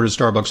 15,200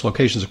 Starbucks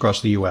locations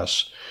across the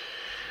U.S.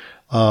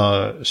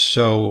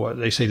 So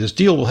they say this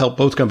deal will help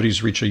both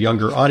companies reach a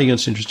younger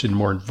audience interested in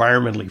more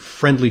environmentally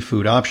friendly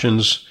food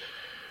options.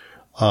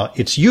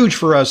 It's huge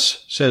for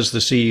us, says the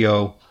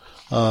CEO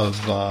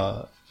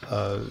of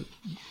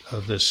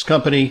this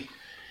company,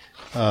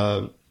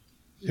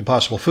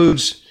 Impossible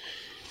Foods.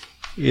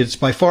 It's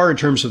by far, in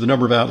terms of the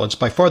number of outlets,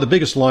 by far the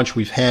biggest launch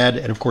we've had.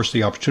 And of course,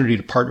 the opportunity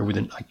to partner with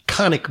an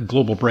iconic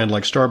global brand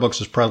like Starbucks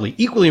is probably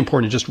equally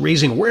important in just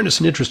raising awareness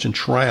and interest in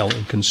trial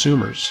in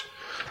consumers.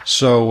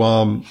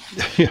 So,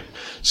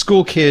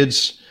 school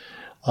kids,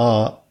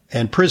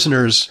 and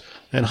prisoners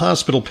and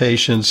hospital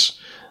patients,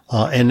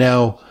 and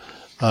now,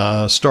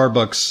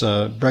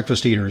 Starbucks,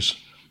 breakfast eaters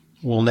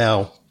will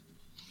now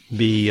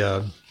be,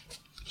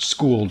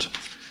 schooled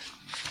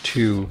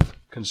to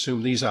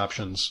consume these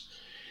options.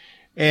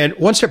 And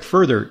one step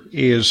further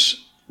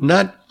is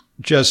not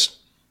just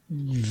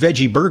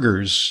veggie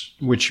burgers,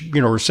 which,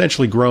 are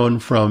essentially grown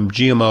from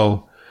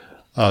GMO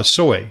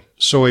soy,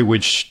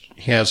 which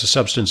has a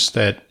substance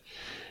that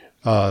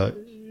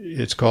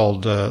it's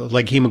called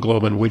like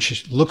hemoglobin,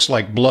 which looks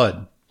like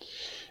blood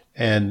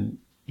and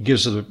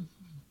gives the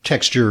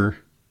texture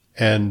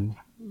and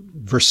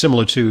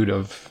verisimilitude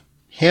of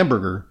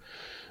hamburger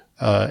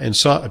and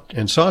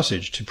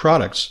sausage to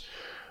products.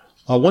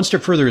 One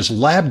step further is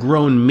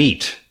lab-grown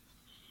meat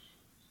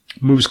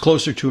moves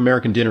closer to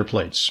American dinner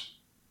plates.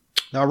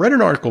 Now, I read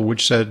an article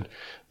which said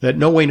that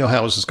no way, no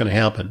how is this going to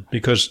happen,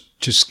 because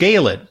to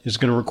scale it is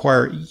going to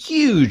require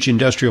huge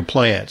industrial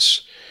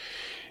plants.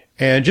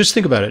 And just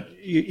think about it.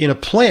 In a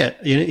plant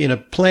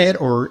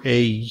or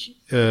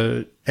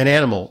an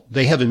animal,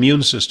 they have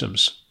immune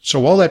systems.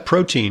 So all that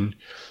protein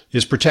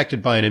is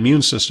protected by an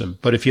immune system.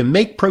 But if you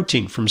make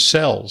protein from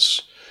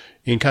cells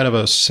in kind of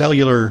a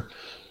cellular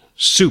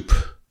soup,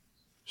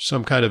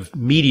 some kind of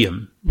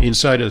medium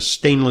inside a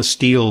stainless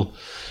steel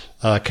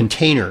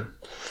container,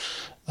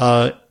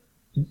 the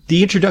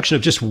introduction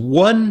of just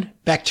one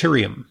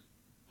bacterium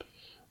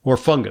or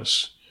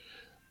fungus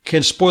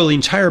can spoil the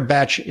entire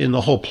batch in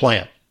the whole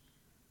plant.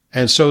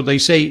 And so they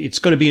say it's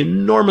going to be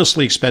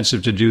enormously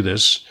expensive to do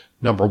this,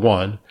 number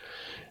one.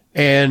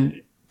 And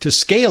to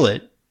scale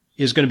it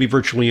is going to be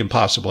virtually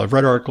impossible. I've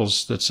read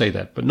articles that say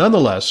that. But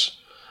nonetheless,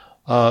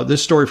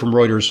 this story from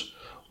Reuters,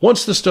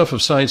 once the stuff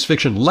of science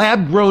fiction,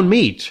 lab-grown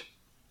meat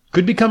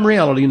could become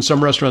reality in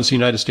some restaurants in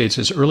the United States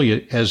as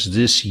early as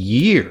this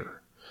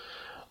year.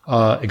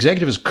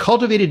 Executives of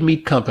cultivated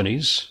meat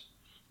companies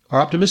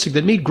are optimistic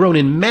that meat grown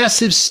in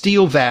massive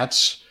steel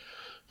vats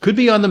could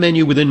be on the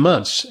menu within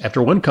months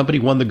after one company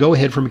won the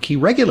go-ahead from a key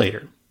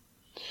regulator.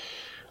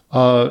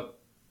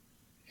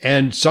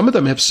 And some of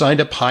them have signed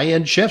up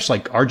high-end chefs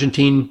like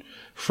Argentine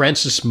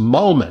Francis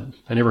Mallmann.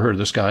 I never heard of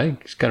this guy.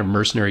 He's kind of a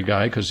mercenary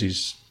guy because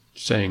he's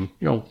saying,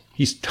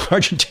 he's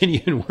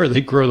Argentinian where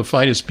they grow the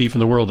finest beef in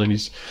the world, and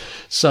he's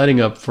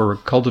signing up for a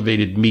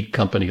cultivated meat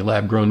company,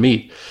 lab-grown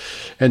meat.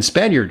 And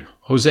Spaniard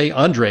Jose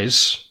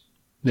Andres,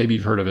 maybe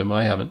you've heard of him,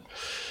 I haven't,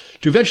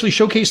 to eventually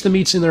showcase the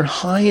meats in their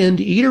high-end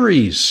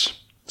eateries.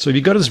 So if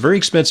you go to this very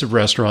expensive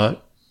restaurant,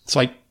 it's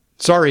like,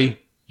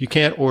 sorry, you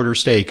can't order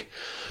steak.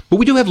 But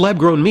we do have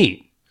lab-grown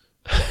meat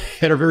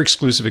at a very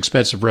exclusive,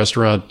 expensive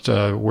restaurant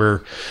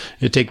where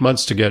it takes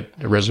months to get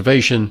a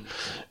reservation,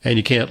 and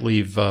you can't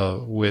leave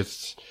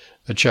with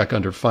a check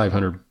under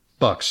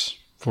 $500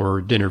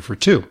 for dinner for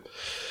two.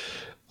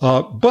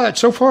 But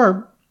so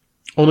far,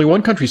 only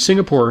one country,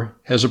 Singapore,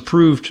 has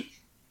approved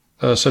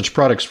such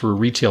products for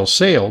retail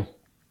sale.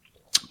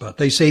 But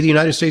they say the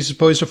United States is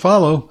poised to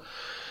follow.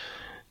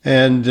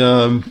 And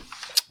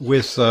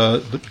with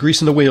the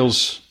grease in the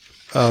wheels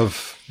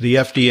of the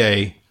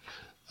FDA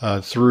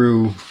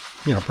through,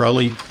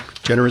 probably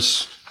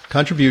generous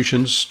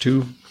contributions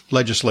to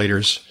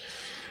legislators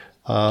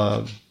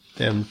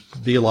and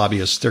the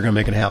lobbyists, they're going to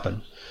make it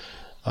happen.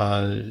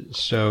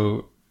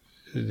 So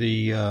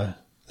the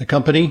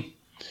company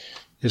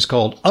is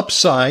called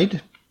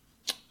Upside.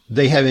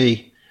 They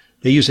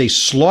use a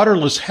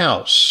slaughterless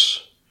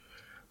house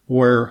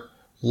where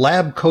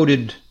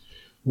lab-coated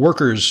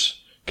workers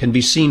can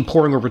be seen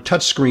poring over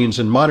touchscreens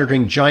and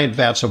monitoring giant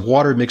vats of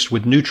water mixed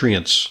with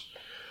nutrients.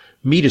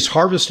 Meat is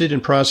harvested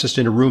and processed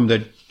in a room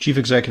that Chief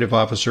Executive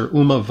Officer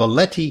Uma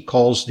Valeti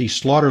calls the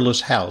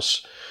slaughterless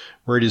house,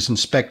 where it is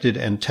inspected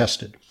and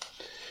tested.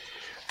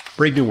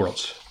 Brave New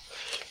Worlds.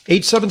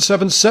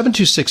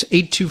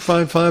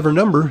 877-726-8255 our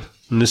number,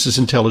 and this is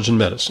Intelligent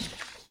Medicine.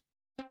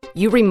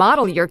 You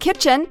remodel your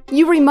kitchen,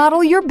 you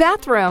remodel your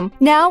bathroom.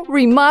 Now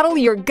remodel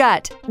your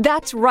gut.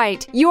 That's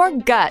right, your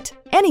gut.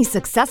 Any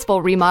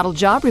successful remodel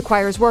job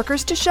requires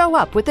workers to show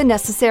up with the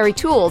necessary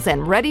tools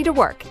and ready to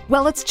work.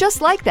 Well, it's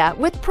just like that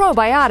with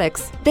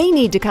probiotics. They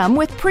need to come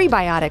with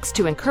prebiotics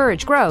to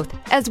encourage growth,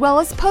 as well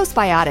as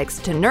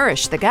postbiotics to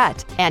nourish the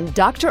gut. And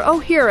Dr.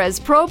 Ohhira's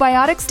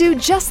probiotics do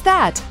just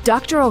that.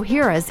 Dr.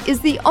 Ohhira's is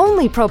the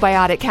only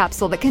probiotic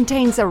capsule that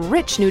contains a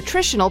rich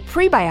nutritional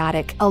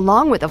prebiotic,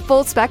 along with a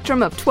full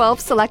spectrum of 12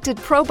 selected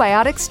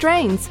probiotic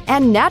strains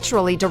and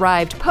naturally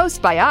derived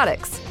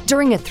postbiotics.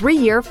 During a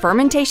 3-year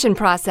fermentation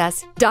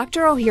process,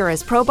 Dr.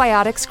 Ohhira's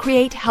probiotics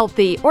create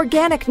healthy,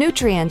 organic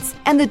nutrients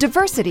and the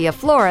diversity of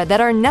flora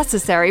that are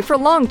necessary for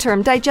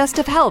long-term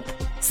digestive health.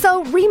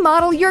 So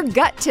remodel your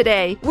gut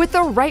today with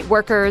the right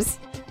workers.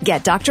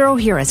 Get Dr.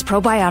 Ohhira's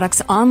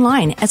probiotics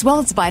online, as well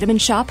as Vitamin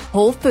Shoppe,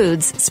 Whole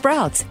Foods,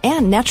 Sprouts,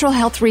 and natural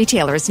health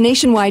retailers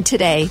nationwide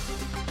today.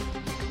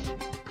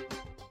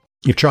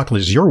 If chocolate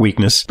is your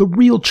weakness, the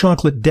real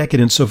chocolate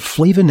decadence of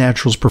Flava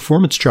Naturals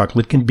Performance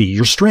Chocolate can be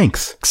your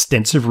strength.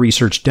 Extensive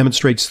research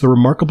demonstrates the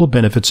remarkable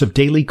benefits of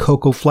daily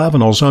cocoa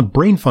flavanols on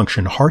brain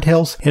function, heart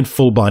health, and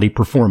full body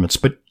performance,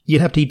 but you'd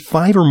have to eat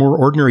 5 or more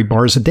ordinary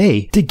bars a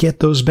day to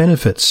get those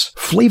benefits.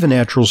 Flava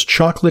Naturals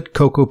chocolate,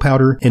 cocoa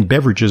powder, and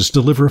beverages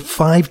deliver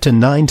 5 to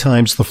 9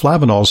 times the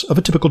flavanols of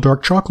a typical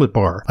dark chocolate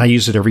bar. I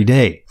use it every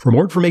day. For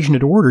more information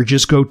and to order,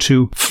 just go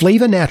to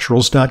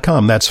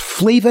FlavaNaturals.com. That's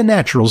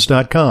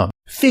FlavaNaturals.com.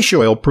 Fish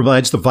oil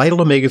provides the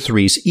vital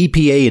omega-3s,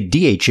 EPA and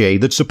DHA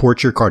that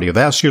support your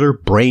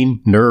cardiovascular,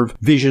 brain, nerve,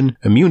 vision,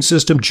 immune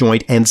system,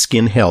 joint, and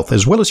skin health,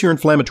 as well as your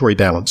inflammatory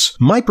balance.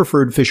 My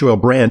preferred fish oil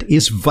brand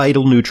is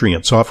Vital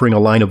Nutrients, offering a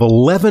line of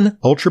 11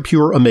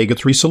 ultra-pure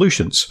omega-3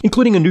 solutions,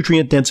 including a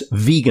nutrient-dense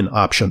vegan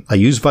option. I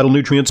use Vital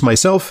Nutrients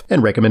myself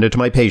and recommend it to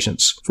my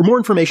patients. For more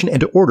information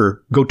and to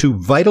order, go to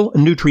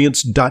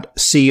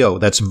vitalnutrients.co.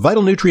 That's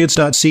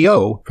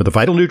vitalnutrients.co for the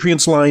Vital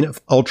Nutrients line of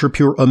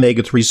ultra-pure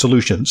omega-3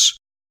 solutions.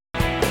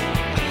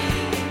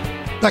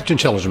 Back to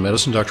Intelligent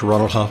Medicine, Dr.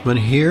 Ronald Hoffman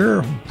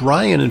here.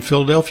 Brian in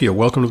Philadelphia,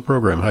 welcome to the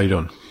program. How are you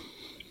doing?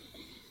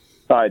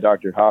 Hi,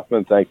 Dr.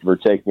 Hoffman. Thank you for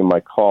taking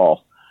my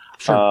call.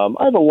 Sure.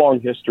 I have a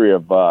long history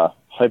of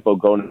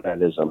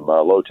hypogonadism,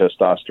 low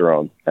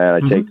testosterone,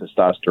 and I take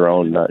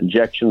testosterone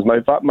injections.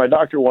 My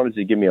doctor wanted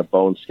to give me a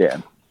bone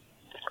scan,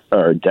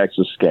 or a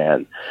DEXA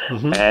scan,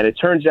 and it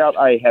turns out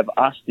I have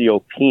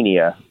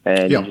osteopenia,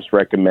 and he just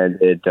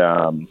recommended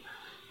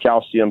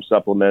calcium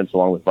supplements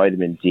along with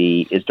vitamin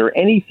D. Is there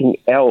anything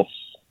else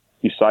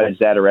besides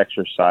that or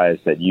exercise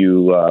that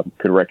you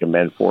could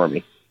recommend for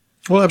me?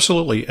 Well,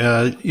 absolutely.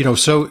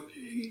 So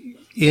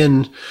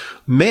in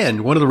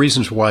men, one of the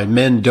reasons why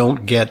men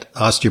don't get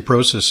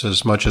osteoporosis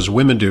as much as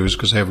women do is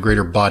because they have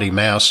greater body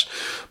mass.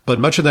 But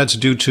much of that's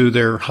due to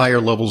their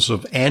higher levels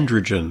of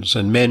androgens.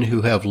 And men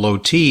who have low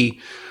T,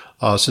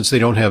 since they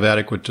don't have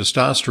adequate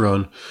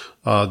testosterone,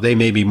 they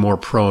may be more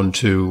prone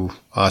to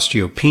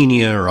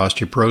osteopenia or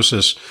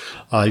osteoporosis.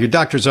 Your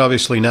doctor's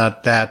obviously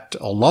not that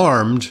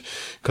alarmed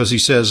because he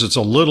says it's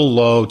a little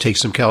low, take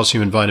some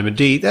calcium and vitamin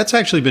D. That's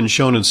actually been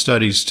shown in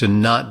studies to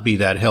not be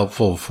that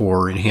helpful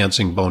for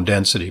enhancing bone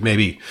density,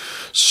 maybe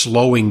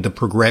slowing the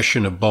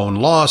progression of bone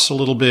loss a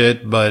little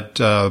bit, but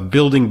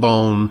building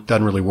bone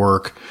doesn't really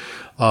work.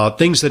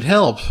 Things that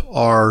help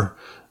are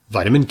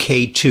vitamin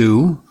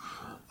K2,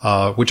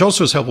 which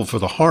also is helpful for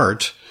the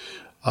heart,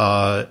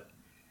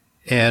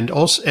 and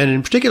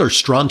in particular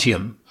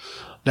strontium.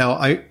 Now,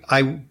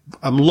 I'm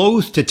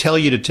loath to tell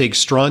you to take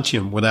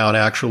strontium without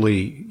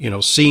actually,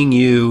 seeing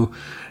you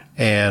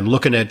and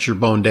looking at your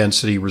bone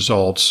density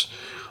results,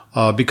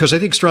 because I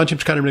think strontium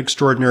is kind of an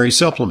extraordinary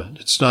supplement.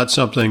 It's not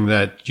something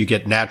that you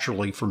get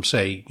naturally from,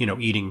 say,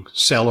 eating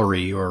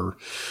celery or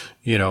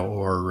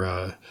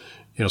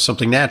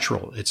something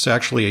natural.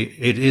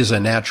 It is a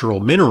natural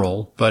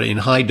mineral, but in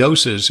high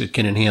doses, it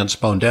can enhance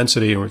bone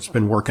density. And it's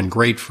been working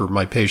great for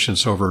my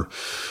patients over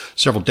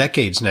several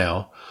decades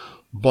now.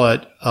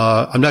 But,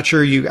 I'm not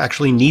sure you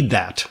actually need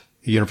that.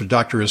 If the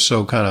doctor is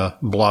so kind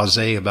of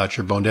blasé about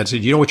your bone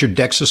density. Do you know what your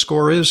DEXA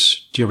score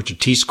is? Do you know what your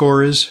T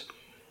score is?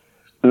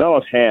 No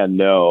offhand,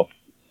 no.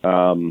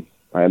 I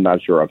am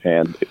not sure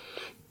offhand.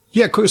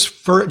 Yeah, because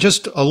for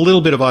just a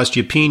little bit of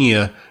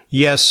osteopenia,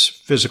 yes,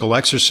 physical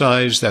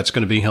exercise, that's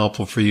going to be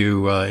helpful for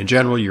you in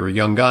general. You're a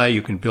young guy.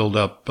 You can build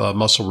up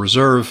muscle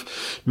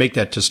reserve, make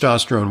that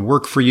testosterone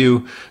work for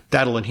you.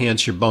 That'll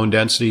enhance your bone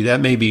density. That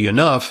may be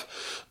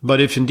enough. But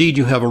if indeed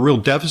you have a real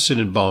deficit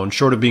in bone,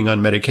 short of being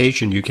on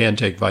medication, you can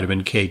take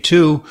vitamin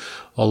K2,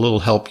 a little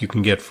help you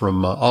can get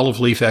from olive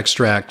leaf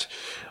extract,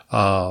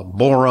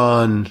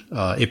 boron,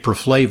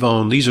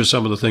 iproflavone. These are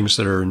some of the things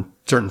that are in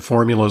certain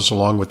formulas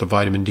along with the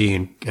vitamin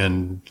D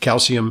and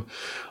calcium.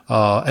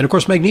 And of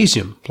course,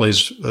 magnesium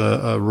plays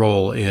a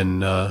role in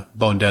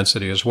bone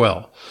density as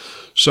well.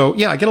 So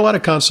yeah, I get a lot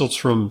of consults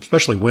from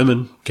especially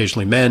women,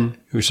 occasionally men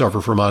who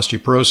suffer from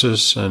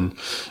osteoporosis and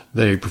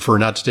they prefer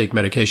not to take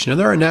medication. And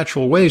there are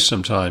natural ways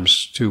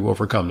sometimes to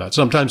overcome that.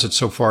 Sometimes it's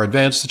so far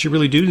advanced that you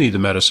really do need the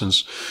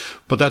medicines,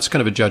 but that's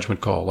kind of a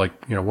judgment call, like,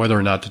 whether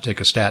or not to take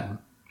a statin.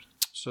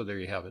 So there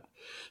you have it.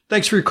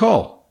 Thanks for your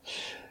call.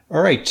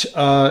 All right.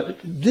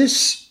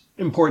 This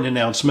important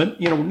announcement.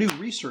 New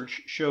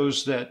research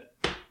shows that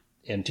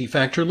NT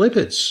factor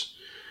lipids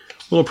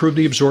will improve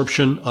the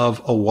absorption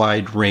of a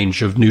wide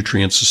range of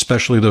nutrients,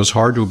 especially those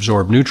hard to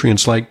absorb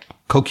nutrients like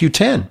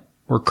CoQ10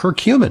 or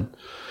curcumin,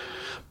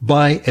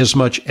 by as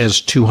much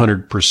as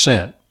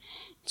 200%.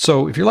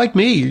 So if you're like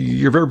me,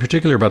 you're very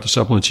particular about the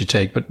supplements you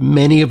take, but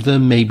many of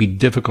them may be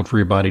difficult for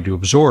your body to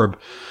absorb.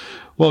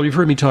 Well, you've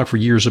heard me talk for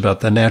years about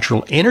the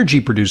natural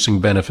energy-producing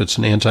benefits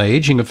and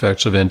anti-aging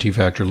effects of NT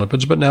factor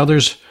lipids, but now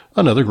there's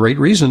another great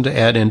reason to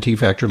add NT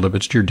factor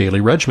lipids to your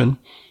daily regimen.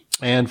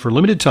 And for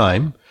limited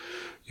time,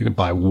 you can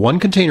buy 1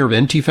 container of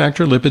NT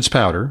factor lipids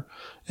powder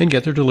and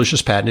get their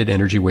delicious patented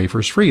energy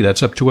wafers free.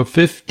 That's up to a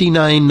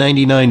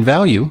 $59.99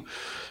 value.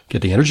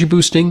 Get the energy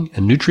boosting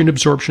and nutrient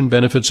absorption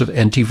benefits of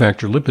NT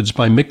factor lipids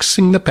by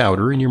mixing the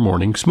powder in your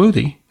morning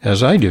smoothie,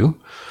 as I do,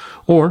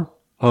 or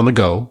on the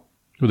go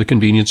with the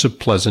convenience of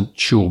pleasant,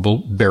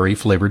 chewable,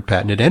 berry-flavored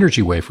patented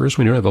energy wafers.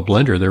 We don't have a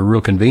blender. They're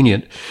real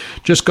convenient.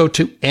 Just go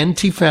to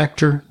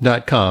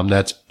ntfactor.com.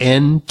 That's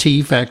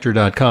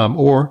ntfactor.com,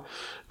 or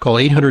call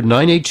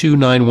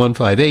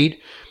 800-982-9158,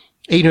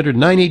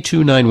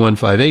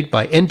 800-982-9158,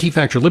 buy NT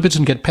Factor lipids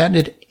and get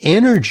patented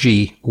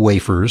energy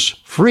wafers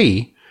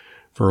free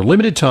for a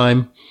limited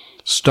time.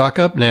 Stock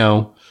up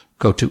now.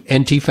 Go to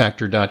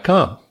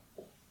ntfactor.com.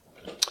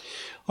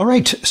 All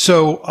right.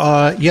 So,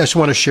 yes, I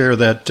want to share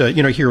that, I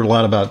hear a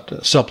lot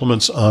about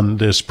supplements on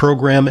this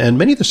program, and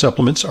many of the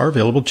supplements are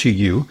available to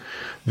you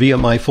via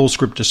my full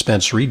script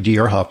dispensary,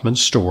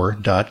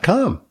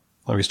 drhoffmanstore.com.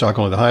 I always stock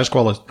only the highest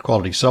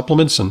quality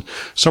supplements, and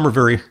some are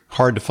very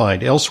hard to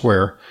find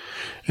elsewhere.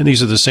 And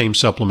these are the same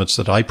supplements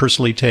that I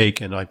personally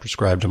take and I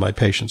prescribe to my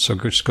patients. So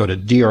just go to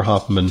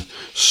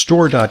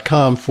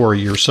drhoffmanstore.com for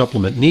your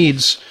supplement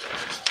needs.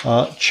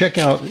 Check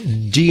out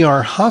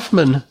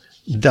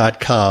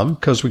drhoffman.com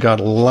because we got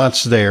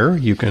lots there.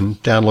 You can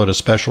download a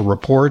special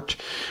report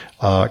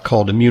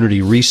called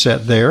Immunity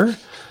Reset there,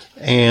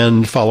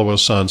 and follow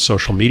us on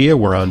social media.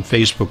 We're on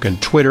Facebook and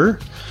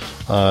Twitter.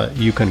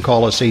 You can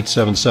call us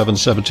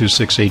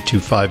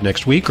 877-726-8255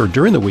 next week or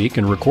during the week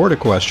and record a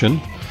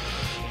question.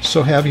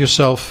 So have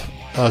yourself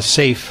a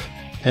safe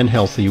and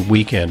healthy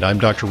weekend. I'm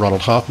Dr.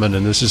 Ronald Hoffman,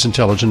 and this is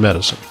Intelligent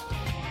Medicine.